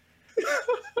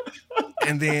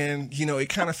 And then, it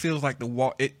kind of feels like the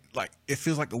wall. It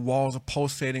feels like the walls are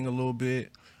pulsating a little bit.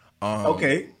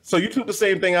 Okay, so you took the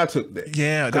same thing I took then.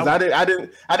 Yeah, because I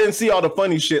didn't see all the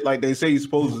funny shit like they say you're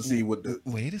supposed to see with the.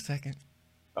 Wait a second.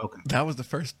 Okay, that was the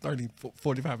first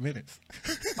 45 minutes.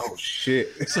 Oh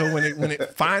shit! So when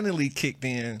it finally kicked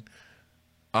in,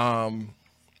 I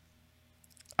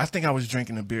think I was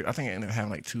drinking a beer. I think I ended up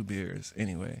having like 2 beers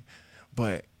anyway.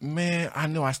 But man, I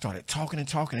know I started talking.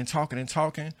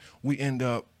 We end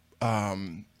up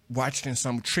watching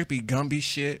some trippy Gumby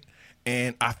shit,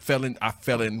 and I fell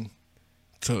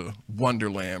into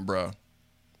Wonderland, bro.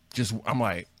 I'm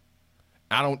like,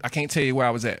 I can't tell you where I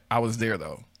was at. I was there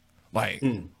though. Like,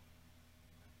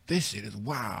 this shit is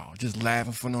wild. Just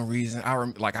laughing for no reason.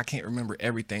 I can't remember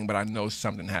everything, but I know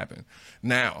something happened.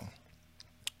 Now,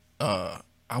 I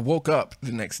woke up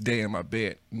the next day in my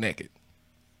bed naked.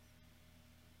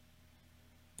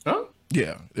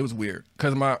 Yeah, it was weird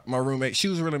because my roommate, she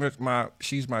was really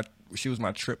she was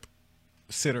my trip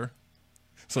sitter.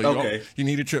 So you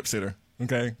need a trip sitter,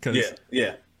 okay? Cause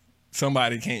yeah.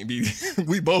 Somebody can't be.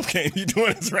 We both can't be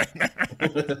doing this right now.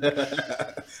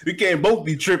 We can't both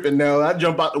be tripping now. I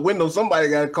jump out the window. Somebody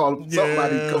got to call.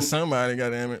 Somebody,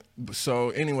 goddamn it. So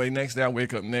anyway, next day I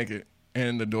wake up naked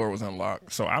and the door was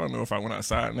unlocked. So I don't know if I went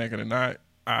outside naked or not.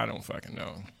 I don't fucking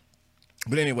know.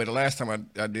 But anyway, the last time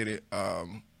I did it,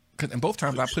 and both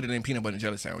times I put it in peanut butter and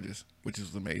jelly sandwiches, which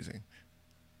is amazing.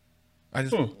 I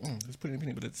just put it in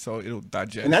peanut butter so it'll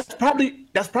digest. And that's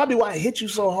probably why it hit you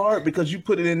so hard, because you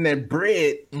put it in that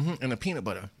bread and the peanut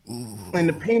butter. Ooh. And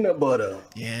the peanut butter.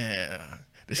 Yeah.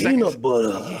 Peanut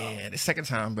butter. Yeah, the second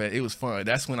time, but it was fun.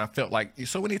 That's when I felt like,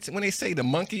 so when they say the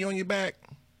monkey on your back,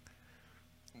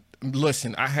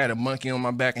 listen, I had a monkey on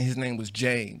my back and his name was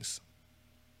James.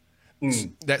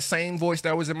 That same voice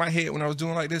that was in my head when I was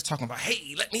doing like this, talking about,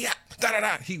 hey, let me out,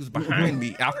 da-da-da. He was behind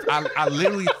me. I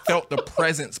literally felt the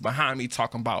presence behind me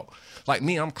talking about, like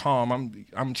me, I'm calm,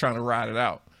 I'm trying to ride it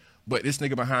out. But this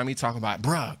nigga behind me talking about,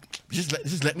 bruh,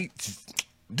 just let me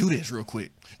do this real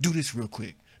quick. Do this real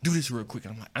quick.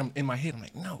 And I'm in my head, I'm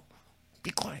like, no,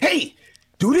 be quiet. Hey,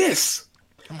 do this.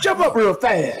 Jump up real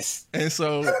fast. And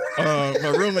so my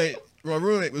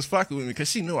roommate was fucking with me because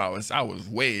she knew I was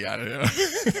way out of there.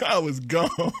 I was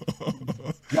gone.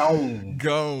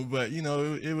 But you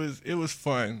know, it was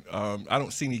fun. I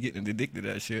don't see me getting addicted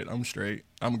to that shit. I'm straight.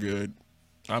 I'm good.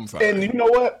 I'm fine. And you know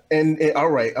what? And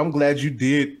all right, I'm glad you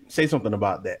did say something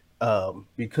about that.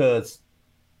 Because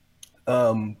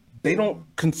they don't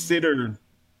consider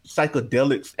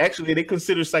psychedelics. Actually, they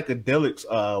consider psychedelics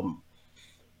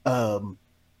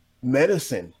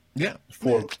medicine. Yeah.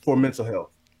 For mental health.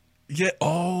 Yeah.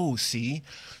 Oh, see.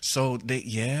 So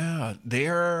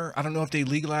they're I don't know if they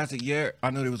legalized it yet. I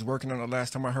know they was working on it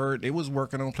last time I heard. They was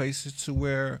working on places to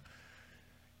where,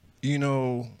 you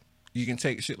know, you can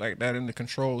take shit like that in the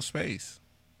controlled space.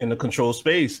 In the controlled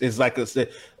space. It's like the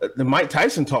Mike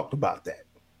Tyson talked about that.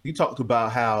 He talked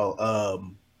about how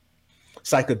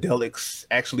psychedelics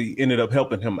actually ended up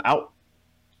helping him out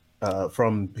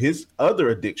from his other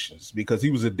addictions, because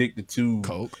he was addicted to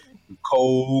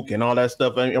coke and all that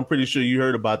stuff. I'm pretty sure you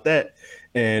heard about that.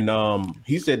 And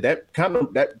he said that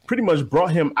pretty much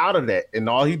brought him out of that. And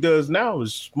all he does now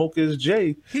is smoke his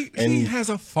J. He has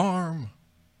a farm.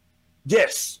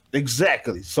 Yes,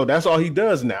 exactly. So that's all he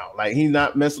does now. Like, he's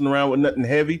not messing around with nothing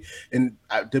heavy. And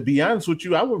to be honest with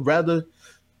you, I would rather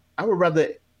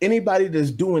anybody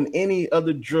that's doing any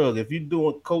other drug, if you're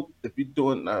doing coke, if you're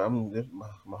doing,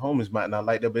 my homies might not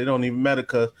like that, but it don't even matter,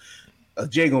 because a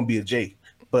J gonna be a J.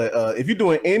 But if you're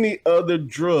doing any other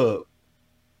drug,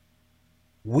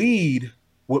 weed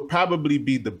would probably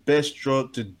be the best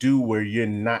drug to do where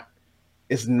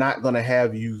it's not gonna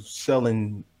have you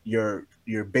selling your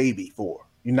baby for.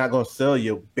 You're not gonna sell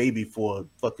your baby for a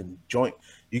fucking joint.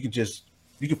 You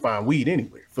can find weed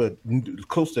anywhere for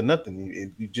close to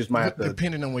nothing. You just might have to,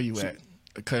 depending on where you at,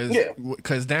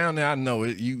 because down there I know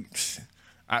it.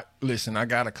 Listen, I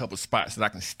got a couple spots that I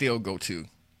can still go to.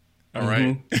 All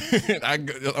right, I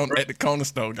go at the corner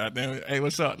store. Goddamn it! Hey,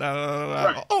 what's up?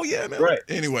 Right. Oh yeah, man. Right.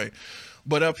 Anyway,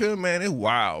 but up here, man, it's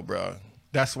wild, bro.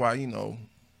 That's why, you know.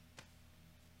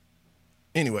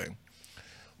 Anyway,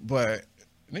 but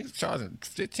niggas charging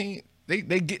 15. They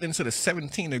get into the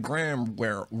 17 a gram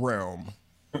realm.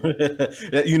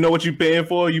 You know what you paying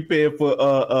for? You paying for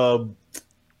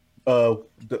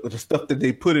the stuff that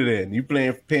they put it in. You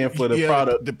paying for the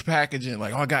product, the packaging.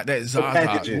 Like, oh, I got that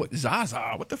Zaza. What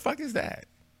Zaza? What the fuck is that?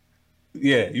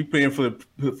 Yeah, you paying for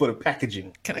the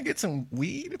packaging. Can I get some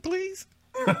weed, please?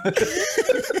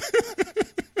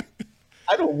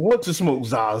 I don't want to smoke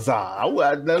Zaza.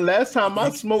 The last time I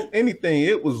smoked anything,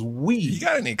 it was weed. You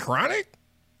got any chronic?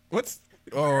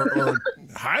 Or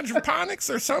hydroponics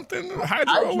or something?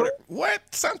 What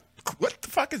the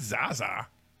fuck is Zaza?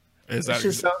 Is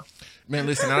that man?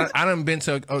 Listen, I done been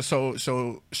to. Oh,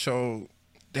 so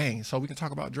dang. So we can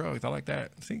talk about drugs. I like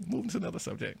that. See, moving to another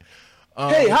subject.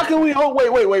 Hey, how can we? Oh,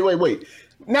 wait.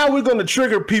 Now we're gonna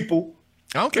trigger people.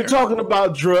 I don't care. We're talking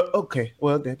about drug. Okay,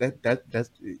 well that's.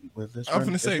 I'm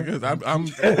gonna say because I'm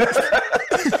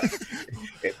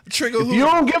trigger. If you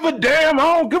don't give a damn, I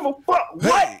don't give a fuck.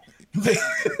 What? Hey,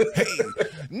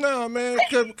 no, man,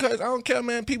 because I don't care,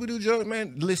 man. People do drugs,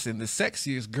 man. Listen, the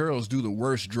sexiest girls do the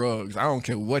worst drugs. I don't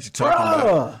care what you're talking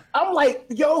about. I'm like,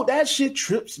 yo, that shit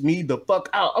trips me the fuck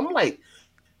out. I'm like,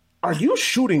 are you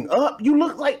shooting up? You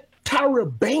look like Tyra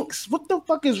Banks. What the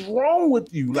fuck is wrong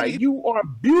with you? Like, you are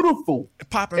beautiful,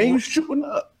 and you shooting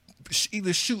up.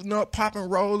 Either shooting up, popping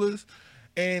rollers,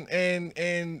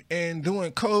 and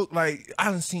doing coke. Like I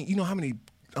haven't seen. You know how many?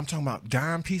 I'm talking about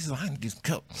dime pieces. I didn't do some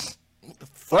coke.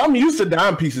 Well, I'm used to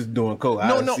dime pieces doing coke.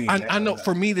 I know.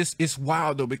 For me, it's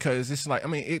wild though because it's like I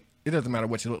mean it doesn't matter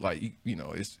what you look like. You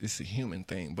know it's a human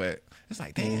thing, but it's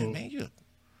like damn man, you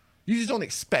just don't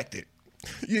expect it.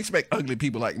 You expect ugly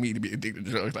people like me to be addicted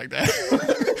to drugs like that.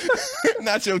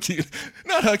 Not your cute,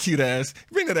 not her cute ass.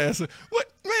 Bring that ass.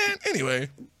 What man? Anyway,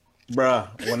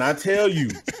 bruh. When I tell you,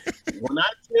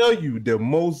 the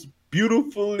most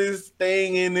beautifulest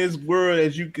thing in this world,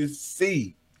 as you can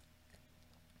see,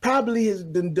 probably is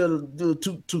the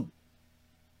toot.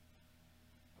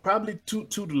 Probably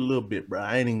toot a little bit, bro.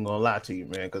 I ain't even gonna lie to you,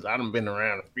 man, because I done been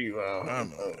around a few.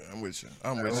 I'm with you.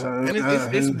 And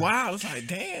it's wild. It's like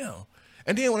damn.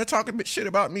 And then when they talk a bit shit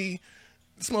about me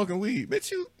smoking weed,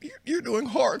 bitch, you're doing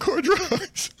hardcore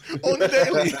drugs on the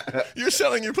daily. You're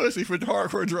selling your pussy for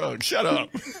hardcore drugs. Shut up.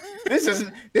 This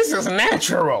is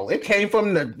natural. It came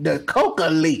from the coca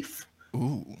leaf.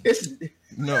 Ooh.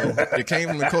 No, it came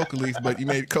from the coca leaf, but you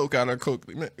made coke out of coke.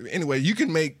 Anyway, you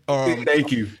can make.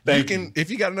 Thank you.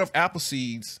 If you got enough apple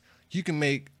seeds, you can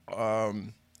make.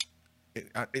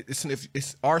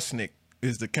 It's arsenic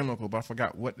is the chemical, but I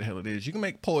forgot what the hell it is. You can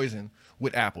make poison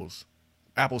with apple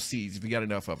seeds if you got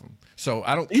enough of them. So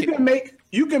I don't.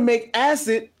 You can make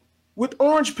acid with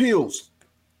orange peels.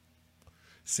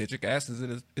 Citric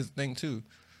acid is a thing too.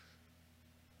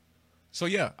 So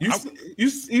yeah, you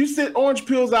sit orange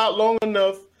peels out long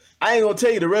enough. I ain't gonna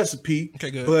tell you the recipe.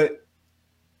 Okay, good. But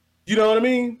you know what I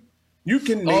mean. You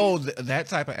can make that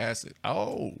type of acid.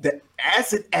 Oh, the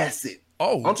acid.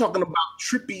 Oh, I'm talking about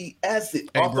trippy acid.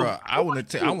 Hey, bro, I want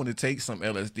to take some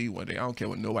LSD one day. I don't care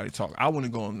what nobody talk. I want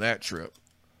to go on that trip.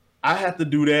 I have to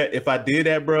do that. If I did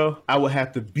that, bro, I would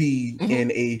have to be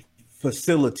in a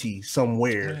facility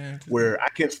somewhere where I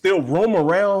can still roam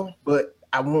around, but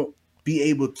I won't be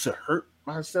able to hurt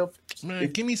myself. Man,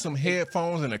 give me some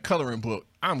headphones and a coloring book.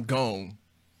 I'm gone.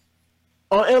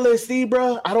 On LSD,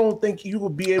 bro, I don't think you will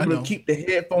be able to keep the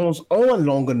headphones on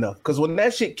long enough because when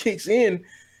that shit kicks in,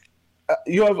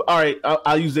 all right,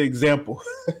 I'll use the example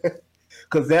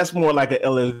because that's more like an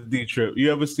LSD trip.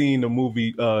 You ever seen the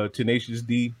movie Tenacious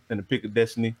D and the Pick of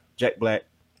Destiny? Jack Black.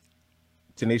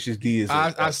 Tenacious D is.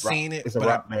 I've seen it. It's a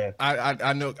rock man.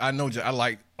 I know. I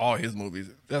like all his movies.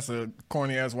 That's a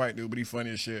corny ass white dude, but he's funny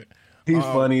as shit. He's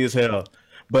funny as hell.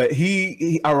 But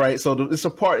he all right. So it's a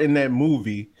part in that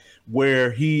movie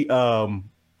where he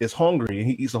is hungry and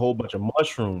he eats a whole bunch of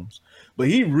mushrooms. But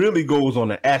he really goes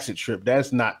on an acid trip.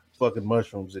 That's not fucking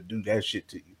mushrooms that do that shit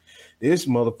to you. This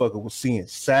motherfucker was seeing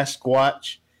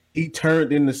Sasquatch. He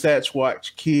turned into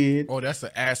Sasquatch Kid. Oh, that's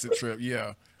an acid trip.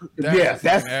 Yeah. That's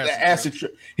the acid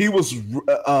trip. He was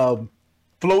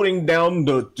floating down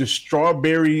the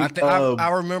strawberry. I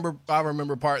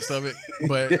remember parts of it,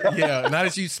 but yeah. Now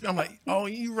that I'm like, oh,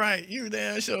 you right. You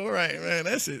damn sure right, man.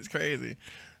 That shit's crazy,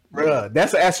 bruh.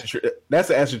 That's an acid trip. That's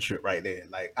an acid trip right there.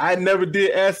 Like I never did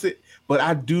acid, but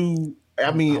I do.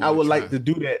 I mean, I would like to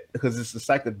do that because it's a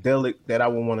psychedelic that I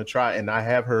would want to try, and I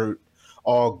have heard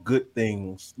all good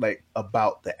things like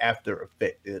about the after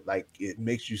effect. It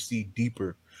makes you see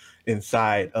deeper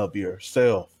inside of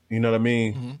yourself. You know what I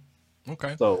mean? Mm-hmm.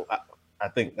 Okay. So I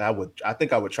think I would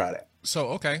try that. So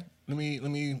okay, let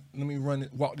me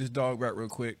walk this dog right real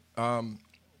quick.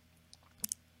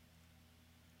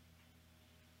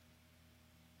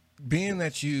 Being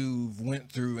that you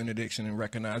went through an addiction and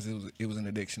recognized it was an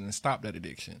addiction and stopped that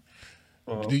addiction,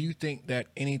 do you think that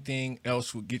anything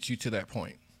else would get you to that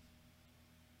point?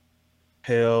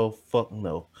 Hell, fuck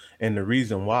no. And the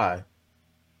reason why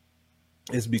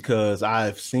is because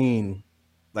I've seen,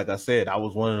 like I said, I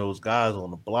was one of those guys on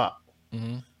the block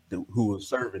who was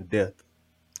serving death.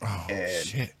 Oh, and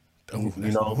shit.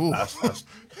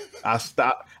 I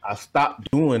stopped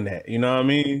doing that. You know what I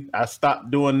mean? I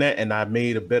stopped doing that and I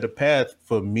made a better path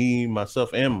for me,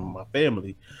 myself, and my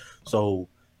family. So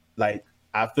like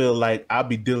I feel like I'd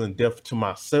be dealing death to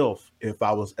myself if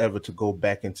I was ever to go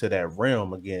back into that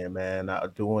realm again, man.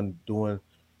 Doing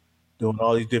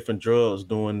all these different drugs,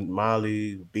 doing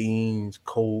Molly, beans,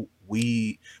 coke,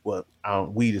 weed. Well,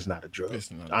 weed is not a drug.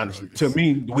 Honestly, to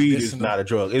me, weed is not a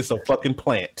drug. It's a fucking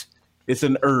plant. It's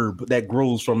an herb that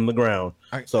grows from the ground.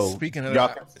 Speaking of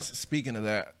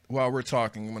that, while we're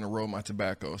talking, I'm gonna roll my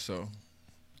tobacco. So,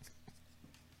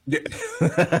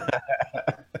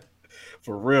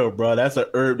 for real, bro, that's an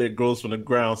herb that grows from the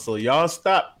ground. So y'all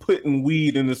stop putting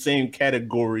weed in the same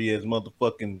category as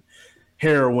motherfucking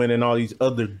heroin and all these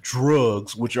other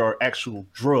drugs, which are actual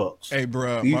drugs. Hey,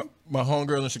 bro, my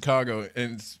homegirl in Chicago,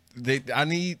 and I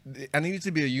need it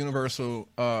to be a universal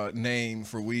name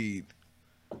for weed.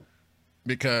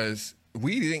 Because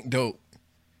weed ain't dope.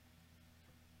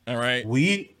 All right,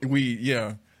 Weed.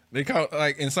 yeah. They call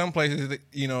like in some places,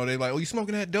 you know, they like, oh, you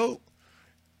smoking that dope?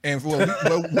 And where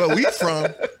we from,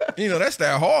 you know, that's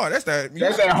that hard. That's that.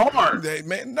 That's that hard.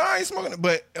 Man, no, I ain't smoking it.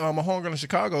 But my homegirl in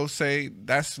Chicago say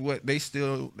that's what they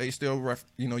still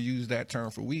use that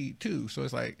term for weed too. So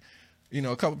it's like, you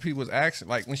know, a couple of people was asking,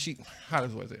 like when how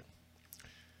was it?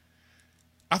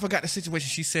 I forgot the situation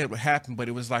she said what happened, but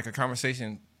it was like a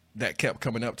conversation that kept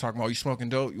coming up, talking about, you smoking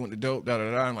dope? You want the dope? Da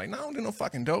da da. I'm like, no, I don't do no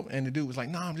fucking dope. And the dude was like,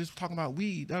 no, I'm just talking about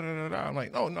weed. Da da da da. I'm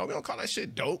like, no, we don't call that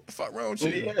shit dope. The fuck wrong with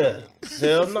you? Yeah,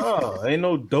 hell no, ain't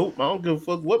no dope. I don't give a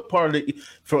fuck what part of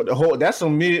the whole. That's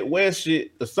some Midwest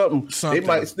shit or something. They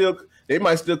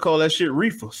might still call that shit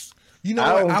reefers. You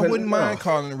know what? I wouldn't mind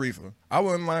calling it reefer. I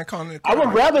wouldn't mind calling it. I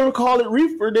would rather call it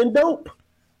reefer than dope.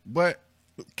 But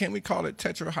can we call it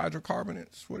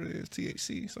tetrahydrocarbonates? What it is?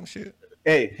 THC, some shit.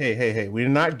 Hey! We're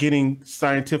not getting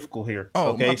scientifical here. Oh,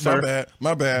 okay, sir.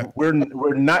 My bad. We're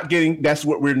not getting. That's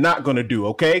what we're not going to do.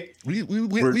 Okay. We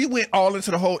went all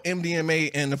into the whole MDMA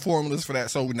and the formulas for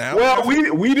that. So now, well,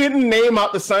 we didn't name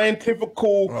out the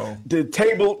scientifical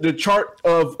the chart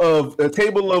of the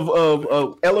table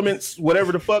of elements,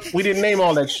 whatever the fuck. We didn't name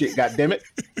all that shit. God damn it.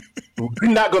 We're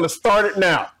not going to start it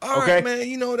now. All okay, right, man.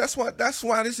 You know that's why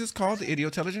this is called the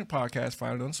Idiotelligent Podcast.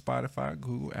 Find it on Spotify,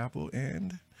 Google, Apple,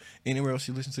 and anywhere else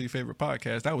you listen to your favorite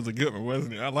podcast. That was a good one,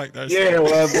 wasn't it? I like that. Yeah, it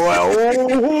was, boy.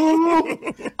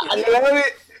 Ooh, I love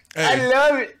it. Hey, I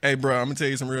love it. Hey, bro, I'm gonna tell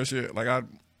you some real shit. Like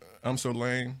I'm so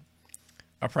lame.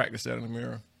 I practiced that in the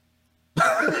mirror.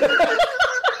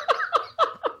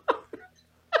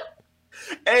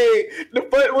 Hey,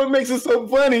 what makes it so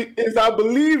funny is I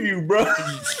believe you, bro.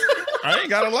 I ain't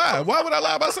gotta lie. Why would I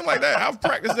lie about something like that? I've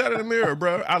practiced that in the mirror,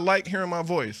 bro. I like hearing my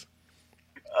voice.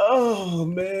 Oh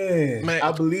man,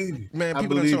 I believe you. Man,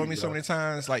 people have told me so many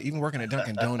times, like even working at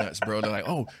Dunkin' Donuts, bro. They're like,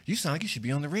 "Oh, you sound like you should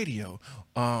be on the radio.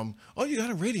 Oh, you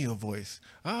got a radio voice.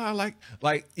 I like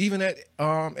even at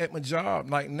my job,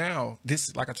 like now.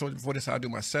 This, like I told you before, this is how I do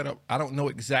my setup. I don't know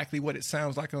exactly what it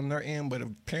sounds like on their end, but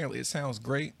apparently it sounds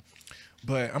great.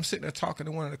 But I'm sitting there talking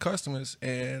to one of the customers,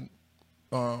 and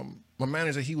my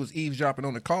manager, he was eavesdropping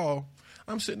on the call.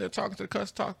 I'm sitting there talking to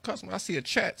the customer. I see a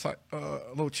chat, like a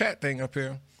little chat thing up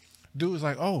here. Dude was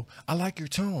like, "Oh, I like your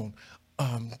tone."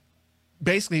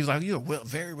 Basically, he's like, "You're a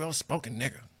very well spoken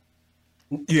nigga."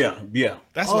 Yeah.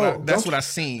 That's what I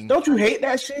seen. Don't you hate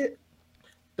that shit?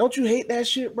 Don't you hate that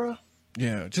shit, bro?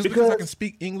 Yeah, just because I can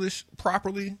speak English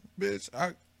properly, bitch.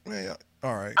 All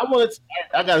right.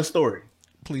 I got a story.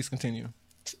 Please continue.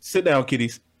 Sit down,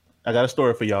 kiddies. I got a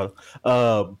story for y'all.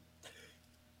 All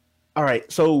right,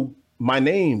 so my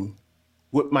name,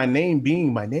 with my name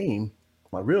being my name,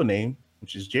 my real name,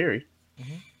 which is Jerry,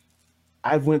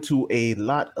 I went to a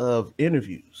lot of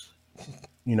interviews,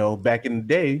 you know, back in the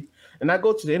day, and I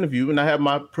go to the interview and I have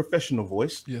my professional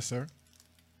voice. Yes, sir.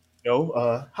 You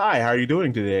know, hi, how are you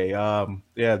doing today?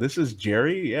 Yeah, this is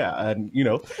Jerry. Yeah, and you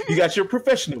know, you got your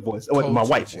professional voice. Oh, my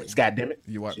white voice. God damn it.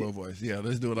 Your white boy voice. Yeah,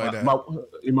 let's do it like that.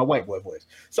 My white boy voice.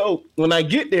 So when I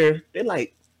get there, they're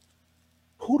like,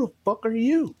 "Who the fuck are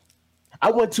you?" I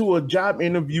went to a job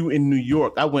interview in New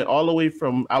York. I went all the way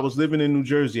I was living in New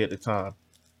Jersey at the time,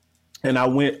 and I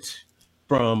went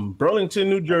from Burlington,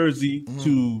 New Jersey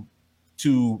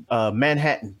to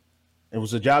Manhattan. It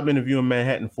was a job interview in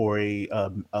Manhattan for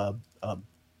a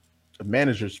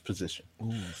manager's position.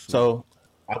 Ooh, so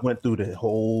I went through the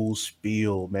whole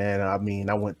spiel, man. I mean,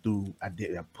 I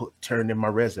turned in my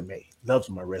resume. Loves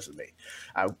my resume.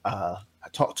 I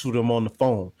talked to them on the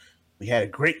phone. We had a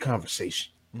great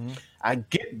conversation. Mm-hmm. I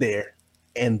get there,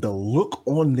 and the look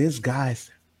on this guy's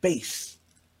face,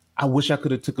 I wish I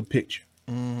could have took a picture,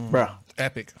 bro.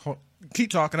 Epic.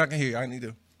 Keep talking. I can hear you. I need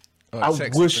to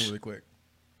check something really quick.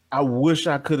 I wish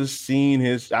I could have seen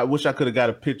I wish I could have got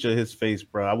a picture of his face,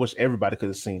 bro. I wish everybody could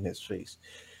have seen his face.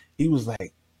 He was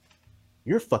like,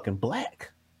 "You're fucking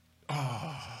black."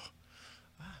 Oh,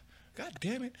 God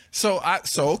damn it. So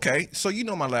okay. So you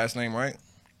know my last name, right?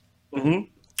 Mm-hmm.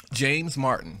 James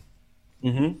Martin.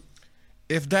 Mm-hmm.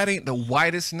 If that ain't the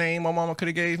whitest name my mama could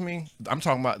have gave me, I'm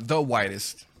talking about the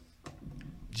whitest.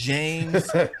 James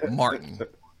Martin.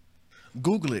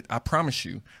 Google it. I promise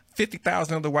you.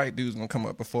 50,000 other white dudes gonna come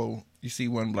up before you see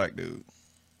one black dude.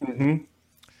 Mm-hmm.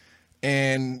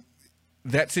 And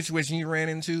that situation you ran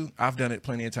into, I've done it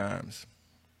plenty of times.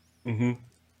 Mm-hmm.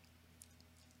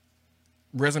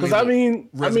 Because I mean,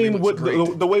 what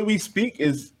the way we speak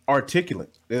is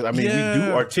articulate. I mean, we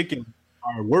do articulate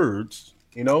our words,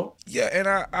 you know. Yeah, and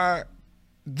I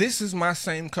this is my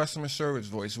same customer service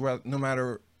voice. Well, no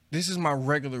matter, this is my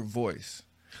regular voice.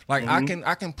 Like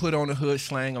I can put on the hood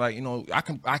slang, like, you know,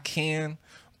 I can,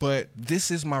 but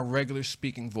this is my regular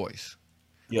speaking voice.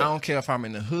 Yeah. I don't care if I'm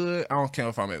in the hood. I don't care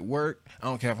if I'm at work. I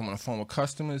don't care if I'm on the phone with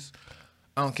customers.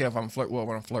 I don't care if I'm flirting. Well,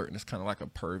 when I'm flirting, it's kind of like a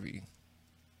pervy.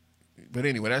 But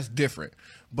anyway, that's different.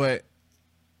 But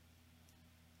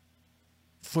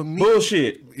for me,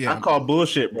 bullshit. Yeah, I call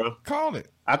bullshit, bro. Call it.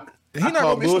 He's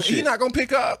not gonna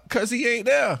pick up because he ain't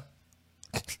there.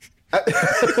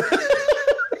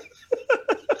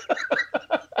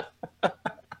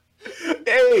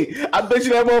 Hey, I bet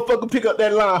you that motherfucker pick up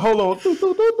that line. Hold on.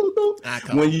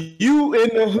 When you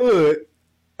in the hood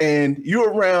and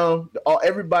you're around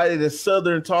everybody that's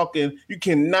Southern talking, you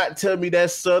cannot tell me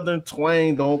that Southern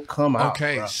twang don't come out.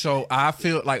 Okay, bro. So I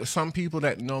feel like some people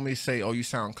that know me say, "Oh, you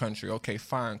sound country." Okay,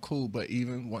 fine, cool. But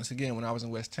even once again, when I was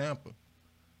in West Tampa,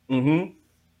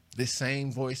 the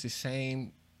same voice, the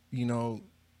same, you know,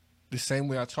 the same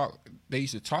way I talk, they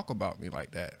used to talk about me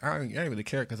like that. I ain't really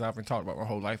care because I've been talking about my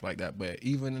whole life like that. But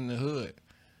even in the hood,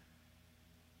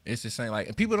 it's the same. Like,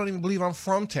 and people don't even believe I'm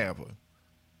from Tampa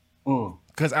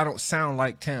because I don't sound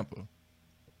like Tampa.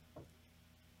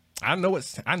 I know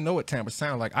what Tampa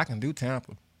sounds like. I can do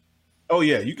Tampa. Oh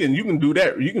yeah, you can do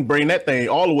that. You can bring that thing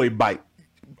all the way bite.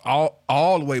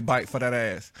 All the way bite for that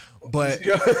ass. But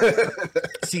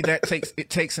see, it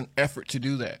takes an effort to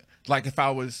do that. Like if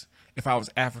I was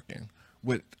African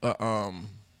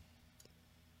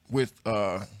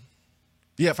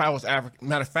if I was African,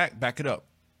 matter of fact, back it up.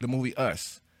 The movie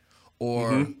Us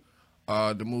or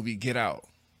the movie Get Out.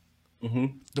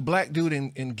 The black dude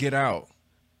in Get Out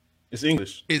is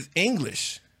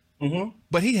English.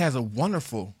 But he has a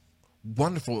wonderful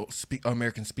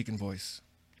American speaking voice.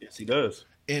 Yes, he does.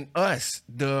 In Us,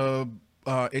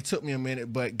 it took me a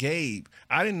minute, but Gabe,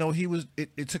 I didn't know he was.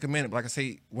 It took a minute, but like I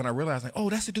say, when I realized, like, oh,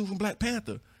 that's the dude from Black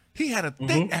Panther. He had a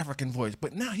thick African voice,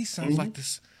 but now he sounds like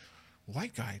this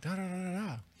white guy. Da da da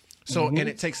da. So, and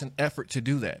it takes an effort to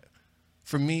do that.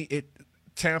 For me,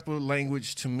 Tampa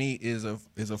language to me is a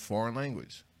foreign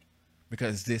language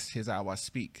because this is how I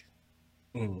speak.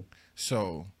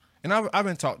 So, and I've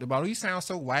been talked about. Oh, you sound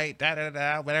so white. Da da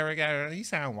da. Whatever. You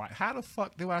sound white. How the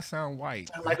fuck do I sound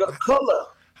white? Like a color.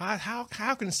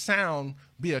 How can sound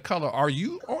be a color? Are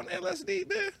you on LSD,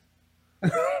 man?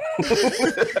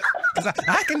 Because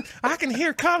I can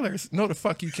hear colors. No, the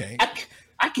fuck you can't.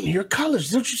 I can hear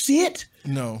colors. Don't you see it?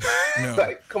 No.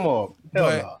 Like, come on. Hell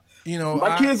but, no. You know,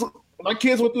 my kids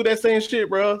went through that same shit,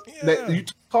 bro. Yeah. That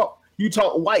you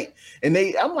talk white, and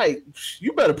I'm like,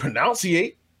 you better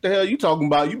pronunciate. The hell you talking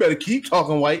about? You better keep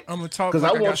talking white. I'm gonna talk because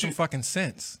I got some fucking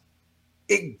sense.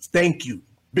 Thank you,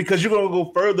 because you're gonna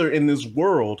go further in this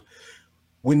world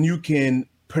when you can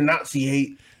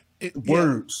pronunciate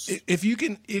words. Yeah. If you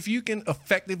can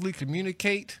effectively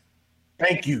communicate,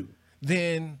 thank you,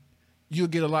 then you'll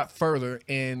get a lot further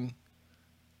in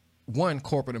one,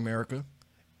 corporate America,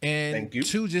 and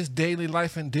two, just daily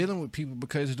life and dealing with people,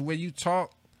 because the way you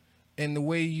talk and the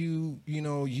way you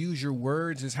use your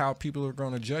words is how people are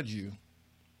going to judge you.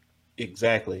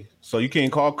 Exactly. So you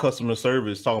can't call customer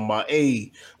service talking about,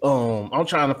 hey, I'm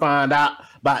trying to find out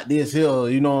about this here.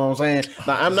 You know what I'm saying?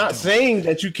 Now, I'm not saying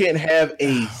that you can't have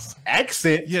a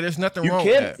accent. Yeah, there's nothing wrong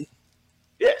with that.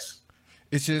 Yes.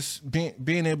 It's just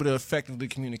being able to effectively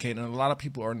communicate, and a lot of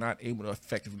people are not able to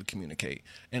effectively communicate.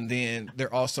 And then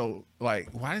they're also like,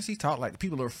 why does he talk like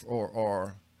people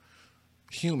or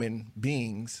human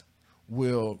beings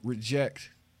will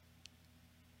reject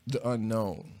the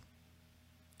unknown,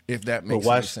 if that makes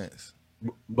any sense.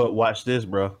 But watch this,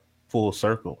 bro. Full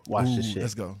circle. Watch this shit.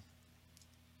 Let's go.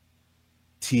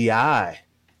 T.I.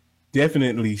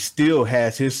 definitely still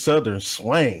has his Southern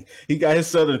swang. He got his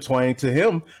Southern twang to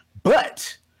him,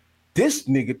 but this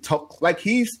nigga talks like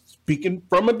he's speaking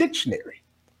from a dictionary.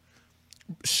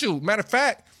 Shoot, matter of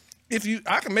fact,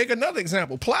 I can make another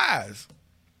example. Plies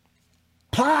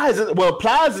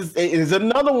is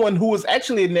another one who is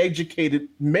actually an educated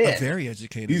man. Very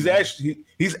educated. He's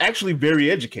actually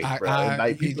very educated.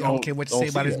 I don't care what you say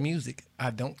about his music.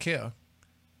 I don't care.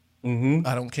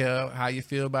 I don't care how you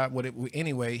feel about what it.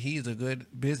 Anyway, he's a good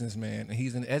businessman, and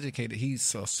he's an educated.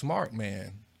 He's a smart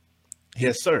man.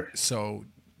 Yes, sir. So,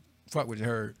 fuck what you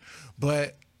heard.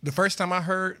 But the first time I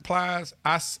heard Plies,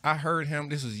 I heard him.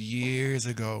 This was years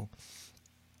ago.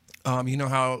 You know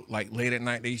how like late at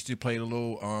night they used to play the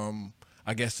little,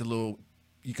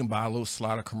 you can buy a little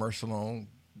slider commercial on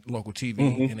local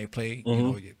TV and they play, you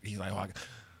know, he's like, oh,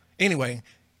 anyway,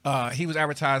 he was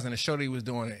advertising a show that he was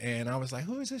doing, and I was like,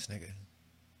 who is this nigga?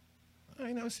 I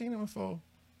ain't never seen him before.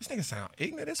 This nigga sound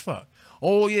ignorant as fuck.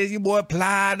 Oh yeah, your boy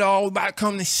Ply, dog, about to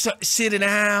come to sit it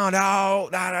down,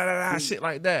 dog, shit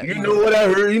like that. You know what I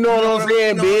heard? You know what I'm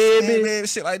saying, baby?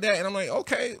 Shit like that. And I'm like,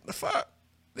 okay, the fuck?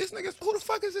 This nigga, who the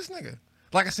fuck is this nigga?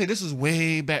 Like I said, this was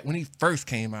way back when he first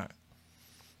came out.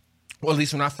 Well, at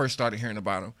least when I first started hearing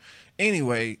about him.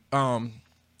 Anyway,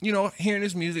 you know, hearing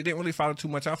his music, didn't really follow too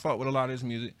much. I fought with a lot of his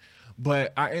music.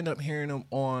 But I ended up hearing him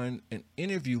on an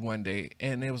interview one day,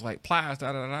 and it was like, Plies,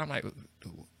 I'm like,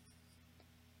 dude,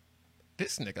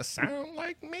 this nigga sound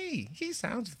like me. He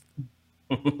sounds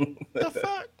the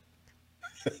fuck?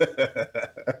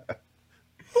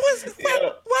 Why this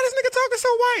nigga talking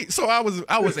so white? So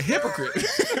I was a hypocrite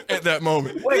at that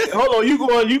moment. Wait, hold on. You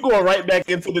going right back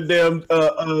into the damn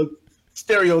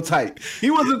stereotype.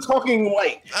 He wasn't talking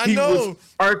white. He was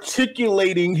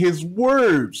articulating his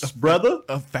words, brother.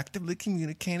 Effectively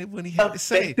communicated what he had to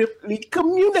say. Effectively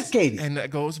communicated. And that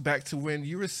goes back to when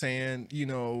you were saying, you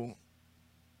know,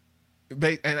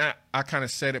 and I kind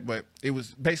of said it, but it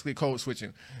was basically code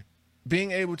switching.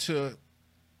 Being able to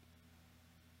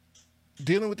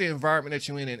dealing with the environment that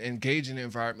you're in and engaging the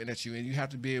environment that you're in, you have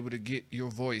to be able to get your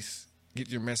voice, get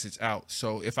your message out.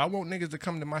 So if I want niggas to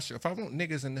come to my show, if I want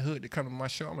niggas in the hood to come to my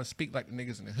show, I'm going to speak like the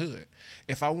niggas in the hood.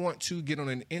 If I want to get on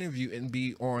an interview and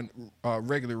be on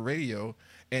regular radio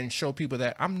and show people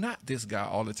that I'm not this guy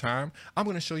all the time, I'm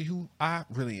going to show you who I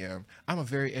really am. I'm a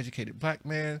very educated black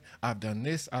man. I've done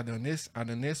this, I've done this, I've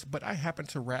done this, but I happen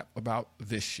to rap about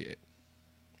this shit.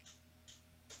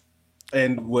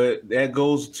 And what that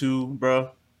goes to,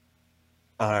 bro,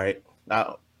 all right,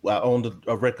 I owned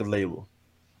a record label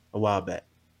a while back,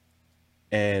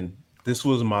 and this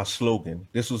was my slogan.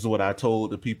 This was what I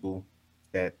told the people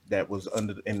that was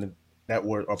that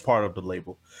were a part of the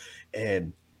label,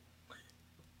 and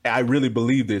I really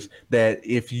believe this, that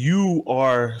if you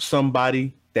are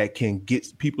somebody that can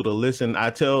get people to listen,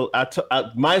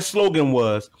 my slogan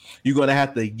was, you're gonna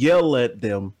have to yell at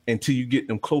them until you get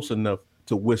them close enough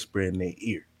to whisper in their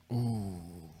ear. Ooh.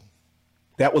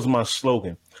 That was my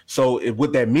slogan. So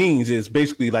what that means is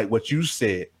basically like what you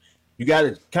said. You got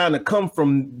to kind of come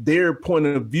from their point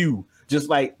of view. Just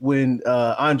like when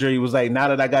Andre was like, now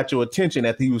that I got your attention,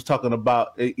 after he was talking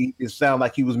about, it sounded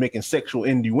like he was making sexual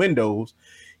innuendos.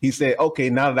 He said, okay,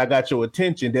 now that I got your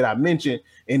attention, did I mention?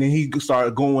 And then he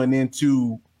started going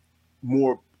into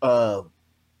more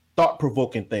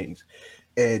thought-provoking things.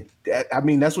 And I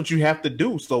mean, that's what you have to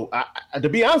do. So to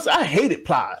be honest, I hated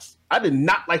Plies. I did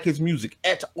not like his music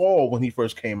at all when he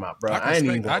first came out, bro. I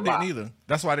didn't either.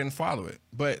 That's why I didn't follow it.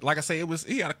 But like I say,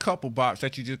 he had a couple bops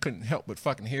that you just couldn't help but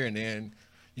fucking hear, and then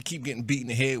you keep getting beat in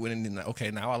the head with it, and then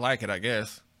okay, now I like it, I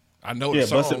guess. I know the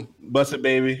song. Bust it,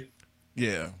 baby.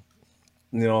 Yeah.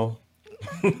 You know.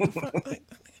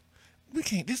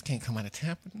 This can't come out of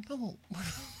Tampa. No.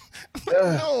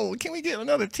 No, can we get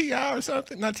another T.I. or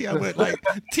something? Not T.I., but like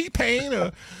T-Pain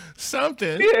or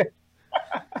something. Yeah.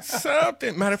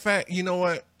 Something. Matter of fact, you know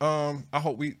what? I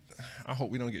hope we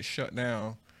don't get shut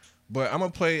down. But I'm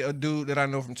gonna play a dude that I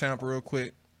know from Tampa real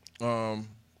quick. I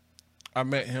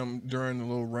met him during the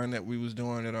little run that we was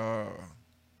doing at I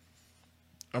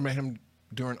met him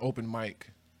during open mic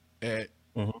at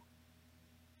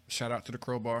shout out to the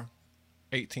Crowbar,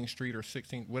 18th Street or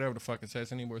 16th, whatever the fuck it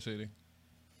says, in Ybor City.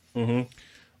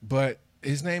 But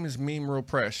his name is Meme Real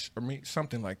Fresh or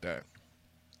something like that.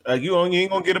 You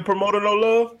ain't gonna get a promoter, no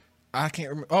love? I can't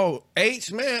remember. Oh,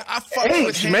 H, man. I fucked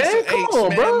with man. Come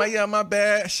on, bro. My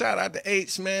bad. Shout out to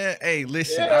H, man. Hey,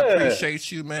 listen, I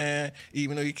appreciate you, man.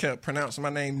 Even though you kept pronouncing my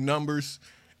name Numbers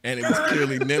and it was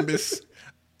clearly Nimbus,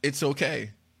 it's okay.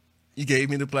 You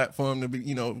gave me the platform to be,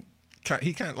 you know,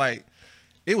 he kind of like,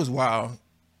 it was wild.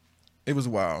 It was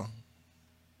wild.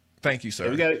 Thank you, sir.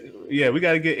 We got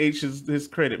to get H his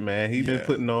credit, man. He's been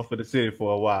putting on for the city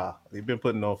for a while. He's been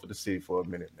putting on for the city for a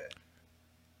minute,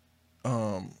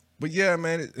 man. But yeah,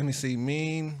 man. Let me see.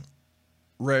 Mean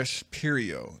Resh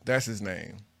Perio. That's his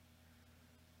name.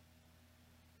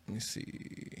 Let me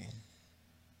see.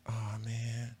 Oh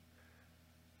man,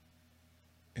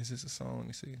 is this a song? Let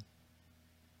me see.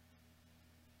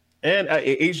 And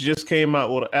H just came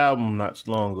out with an album not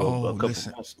so long ago, a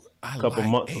couple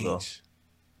months ago.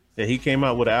 Yeah, he came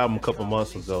out with an album a couple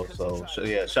months ago. So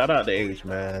yeah, shout out to H,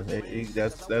 man.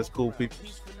 That's cool people.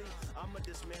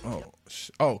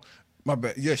 Oh, my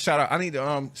bad. Yeah, shout out. I need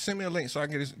to send me a link so I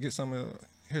can get some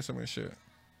hear some of this shit.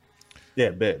 Yeah,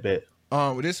 bet.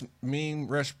 With this Meme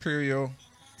Resh Perio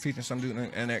featuring some dude in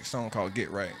an NX song called Get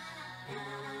Right.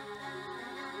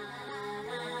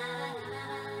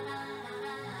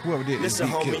 Whoever did this Listen,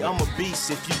 beat homie, killed I'm it. a beast.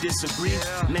 If you disagree,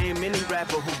 name any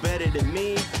rapper who better than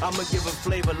me. I'ma give a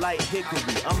flavor like hickory.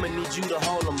 I'ma need you to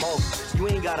haul them off. You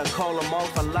ain't gotta call them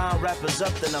off. I line rappers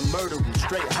up, then I murder them.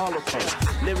 Straight holocaust.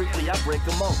 Lyrically, I break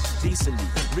them off decently.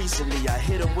 Recently, I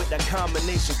hit him with that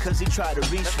combination, cause he tried to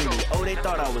reach for me. Oh, they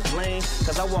thought I was lame,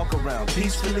 cause I walk around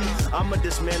peacefully. I'ma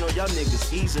dismantle y'all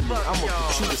niggas easily. I'ma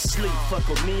put you to sleep. Fuck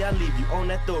with me, I leave you on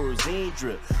that Thorazine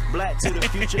drip. Black to the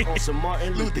future on some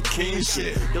Martin Luther King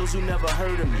shit. Those who never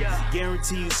heard of me,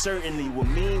 guarantee you certainly will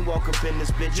mean walk up in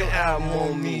this bitch. Your album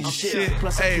won't mean shit.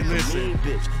 Plus, I keep a mean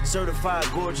bitch. Certified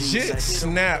gorgeous. Jit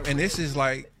snap, and this is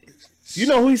like, You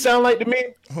know who he sound like to me?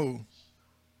 who?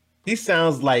 He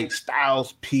sounds like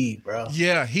Styles P, bro.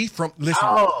 Yeah, he from. Listen,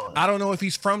 Oh. I don't know if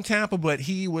he's from Tampa, but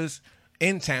he was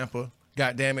in Tampa.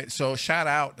 God damn it! So shout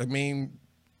out. I mean,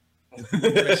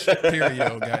 Period.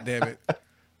 God damn it.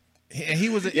 And he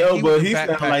was a, Yo, he but was a he sound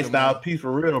backpacker, like Styles man. P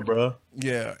for real, bro.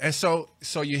 Yeah, and so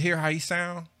you hear how he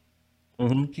sound.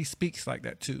 Mm-hmm. He speaks like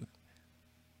that too.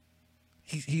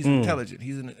 He's intelligent.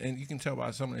 And you can tell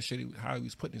by some of the shit how he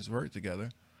was putting his words together.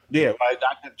 Yeah,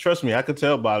 trust me, I could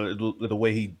tell by the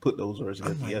way he put those words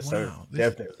together. I'm like, Yes, sir, wow,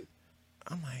 definitely.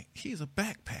 I'm like, he's a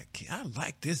backpack kid. I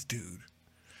like this dude.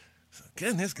 So,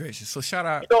 goodness gracious. So shout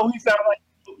out. You know who he sound like?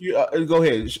 Go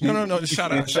ahead. No. Just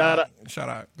shout out. Shout out. Shout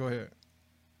out. Go ahead.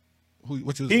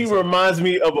 What you? He reminds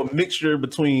me of a mixture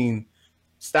between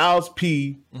Styles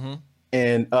P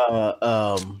and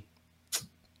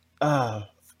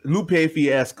Lupe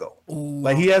Fiasco. Ooh.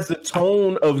 Like he has the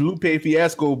tone of Lupe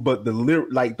Fiasco, but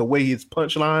like the way his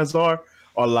punchlines are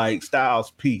like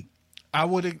Styles P. I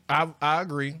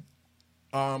agree.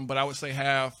 But I would say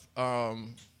half.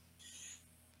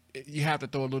 You have to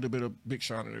throw a little bit of Big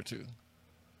Sean in there too.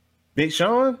 Big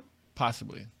Sean?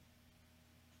 Possibly.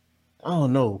 I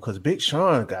don't know, because Big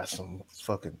Sean got some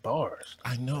fucking bars.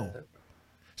 I know.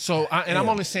 So, I'm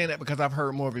only saying that because I've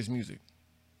heard more of his music.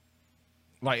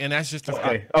 Like, and that's just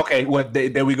okay. Well,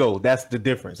 there we go. That's the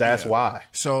difference. That's why.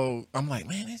 So I'm like,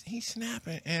 man, he's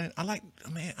snapping, and I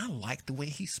like the way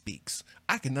he speaks.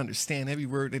 I can understand every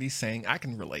word that he's saying. I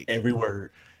can relate every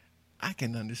word. I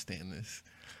can understand this.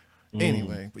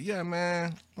 Anyway, but yeah,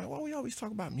 man. Why we always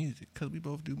talk about music? Because we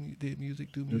both do music,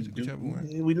 whichever one.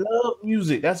 We love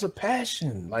music. That's a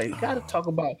passion. Like, gotta talk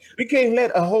about. We can't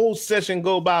let a whole session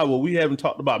go by where we haven't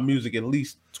talked about music at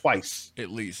least twice.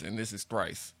 At least, and this is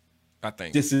thrice. I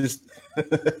think this is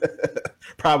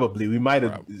probably we might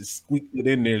have squeaked it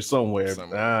in there somewhere.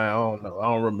 I don't know.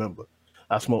 I don't remember.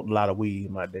 I smoked a lot of weed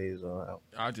in my days.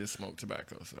 I just smoked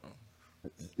tobacco, so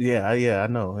yeah, I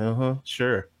know.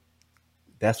 Sure.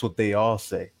 That's what they all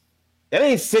say. That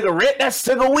ain't cigarette. That's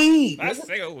cigar weed. That's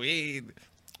cigar weed.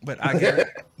 But I get it.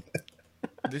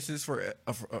 This is for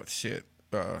shit.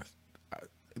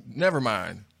 Never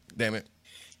mind. Damn it.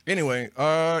 Anyway,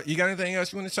 you got anything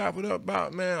else you want to chop it up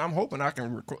about, man? I'm hoping I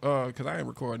can record because I ain't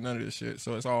recording none of this shit,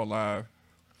 so it's all live.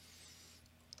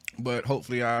 But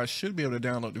hopefully, I should be able to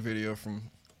download the video from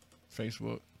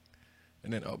Facebook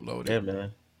and then upload it. Yeah,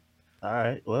 man. All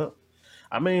right. Well,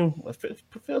 I mean, it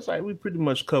feels like we pretty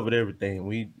much covered everything.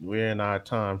 We're in our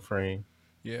time frame.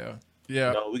 Yeah. You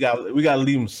know, we got to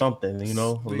leave them something. You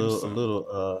know, a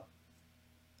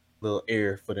little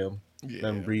air for them. Yeah.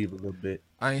 Let them breathe a little bit.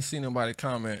 I ain't seen nobody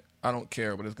comment. I don't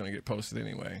care, but it's gonna get posted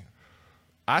anyway.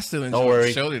 I still enjoyed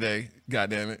the show today. God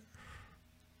damn it.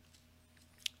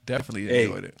 Definitely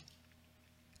enjoyed it.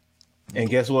 And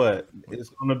guess what? It's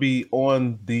gonna be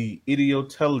on the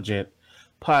Idiotelligent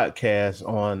podcast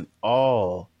on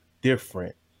all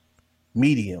different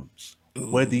mediums.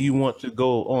 Ooh. Whether you want to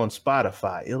go on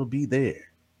Spotify, it'll be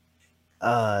there.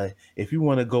 If you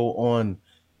want to go on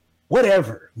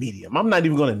whatever medium, I'm not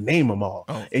even going to name them all.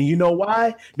 Oh. And you know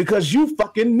why? Because you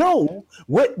fucking know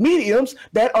what mediums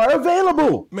that are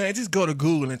available. Man, just go to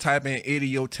Google and type in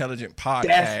Idiotelligent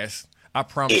podcast. I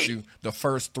promise you, the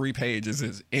first 3 pages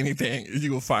is anything.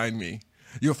 You will find me.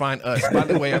 You'll find us. By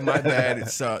the way, my bad.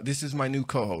 It's this is my new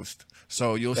co-host,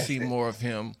 so you'll see more of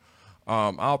him.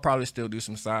 I'll probably still do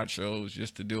some side shows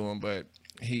just to do them, but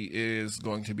he is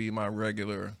going to be my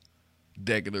regular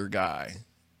guy.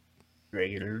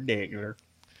 Regular.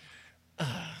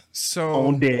 So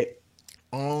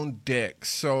on deck.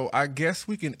 So I guess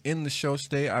we can end the show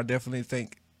today. I definitely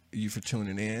thank you for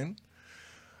tuning in.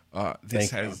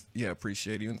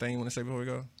 Appreciate it. Anything you want to say before we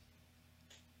go?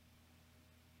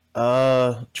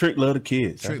 Trick love the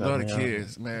kids. Trick love the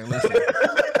kids, man. Listen,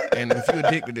 and if you're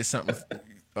addicted to something,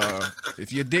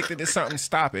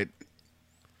 stop it.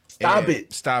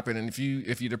 Stop it. And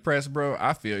if you're depressed, bro,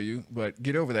 I feel you, but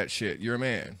get over that shit. You're a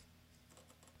man.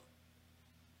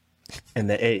 And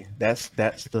that's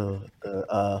the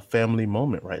family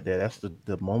moment right there. That's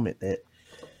the moment that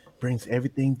brings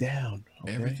everything down.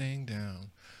 Okay? Everything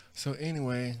down. So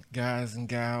anyway, guys and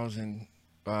gals and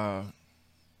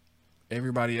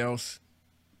everybody else,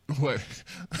 what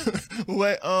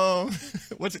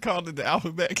what's it called in the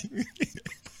alphabet community?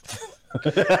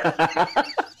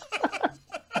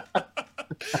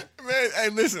 Man, hey,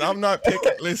 listen, I'm not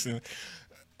picking. Listen,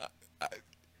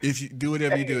 if you do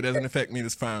whatever you do, it doesn't affect me.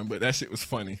 It's fine. But that shit was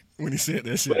funny when he said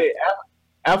that shit. Hey,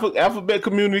 alphabet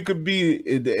community could be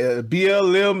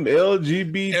BLM,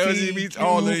 LGBT,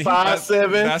 all the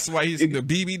 57. That's why he's the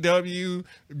BBW,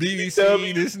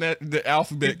 BBC, this and that. The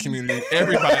alphabet community.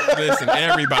 Everybody, listen,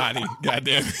 everybody.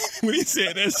 Goddamn, when he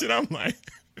said that shit, I'm like.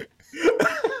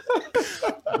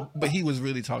 But he was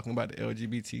really talking about the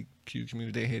LGBTQ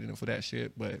community. They hated him for that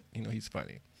shit, but you know he's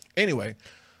funny. Anyway,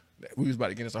 we was about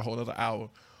to get into a whole other hour.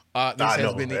 This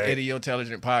has been the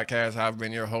Idiotelligent Podcast. I've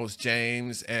been your host,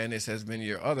 James, and this has been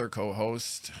your other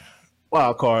co-host,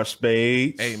 Wildcard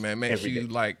Spades. Hey man, make sure you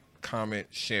like, comment,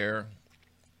 share.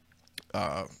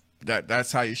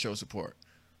 That's how you show support.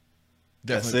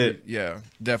 Definitely, that's it. Yeah,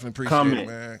 definitely appreciate comment, it,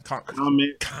 man.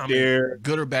 Comment, share,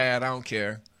 good or bad, I don't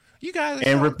care. You guys are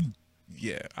and so, repeat.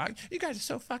 Yeah, you guys are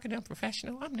so fucking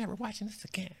unprofessional. I'm never watching this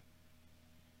again.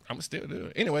 I'm gonna still do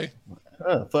it anyway.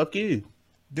 Fuck you.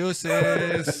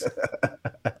 Deuces.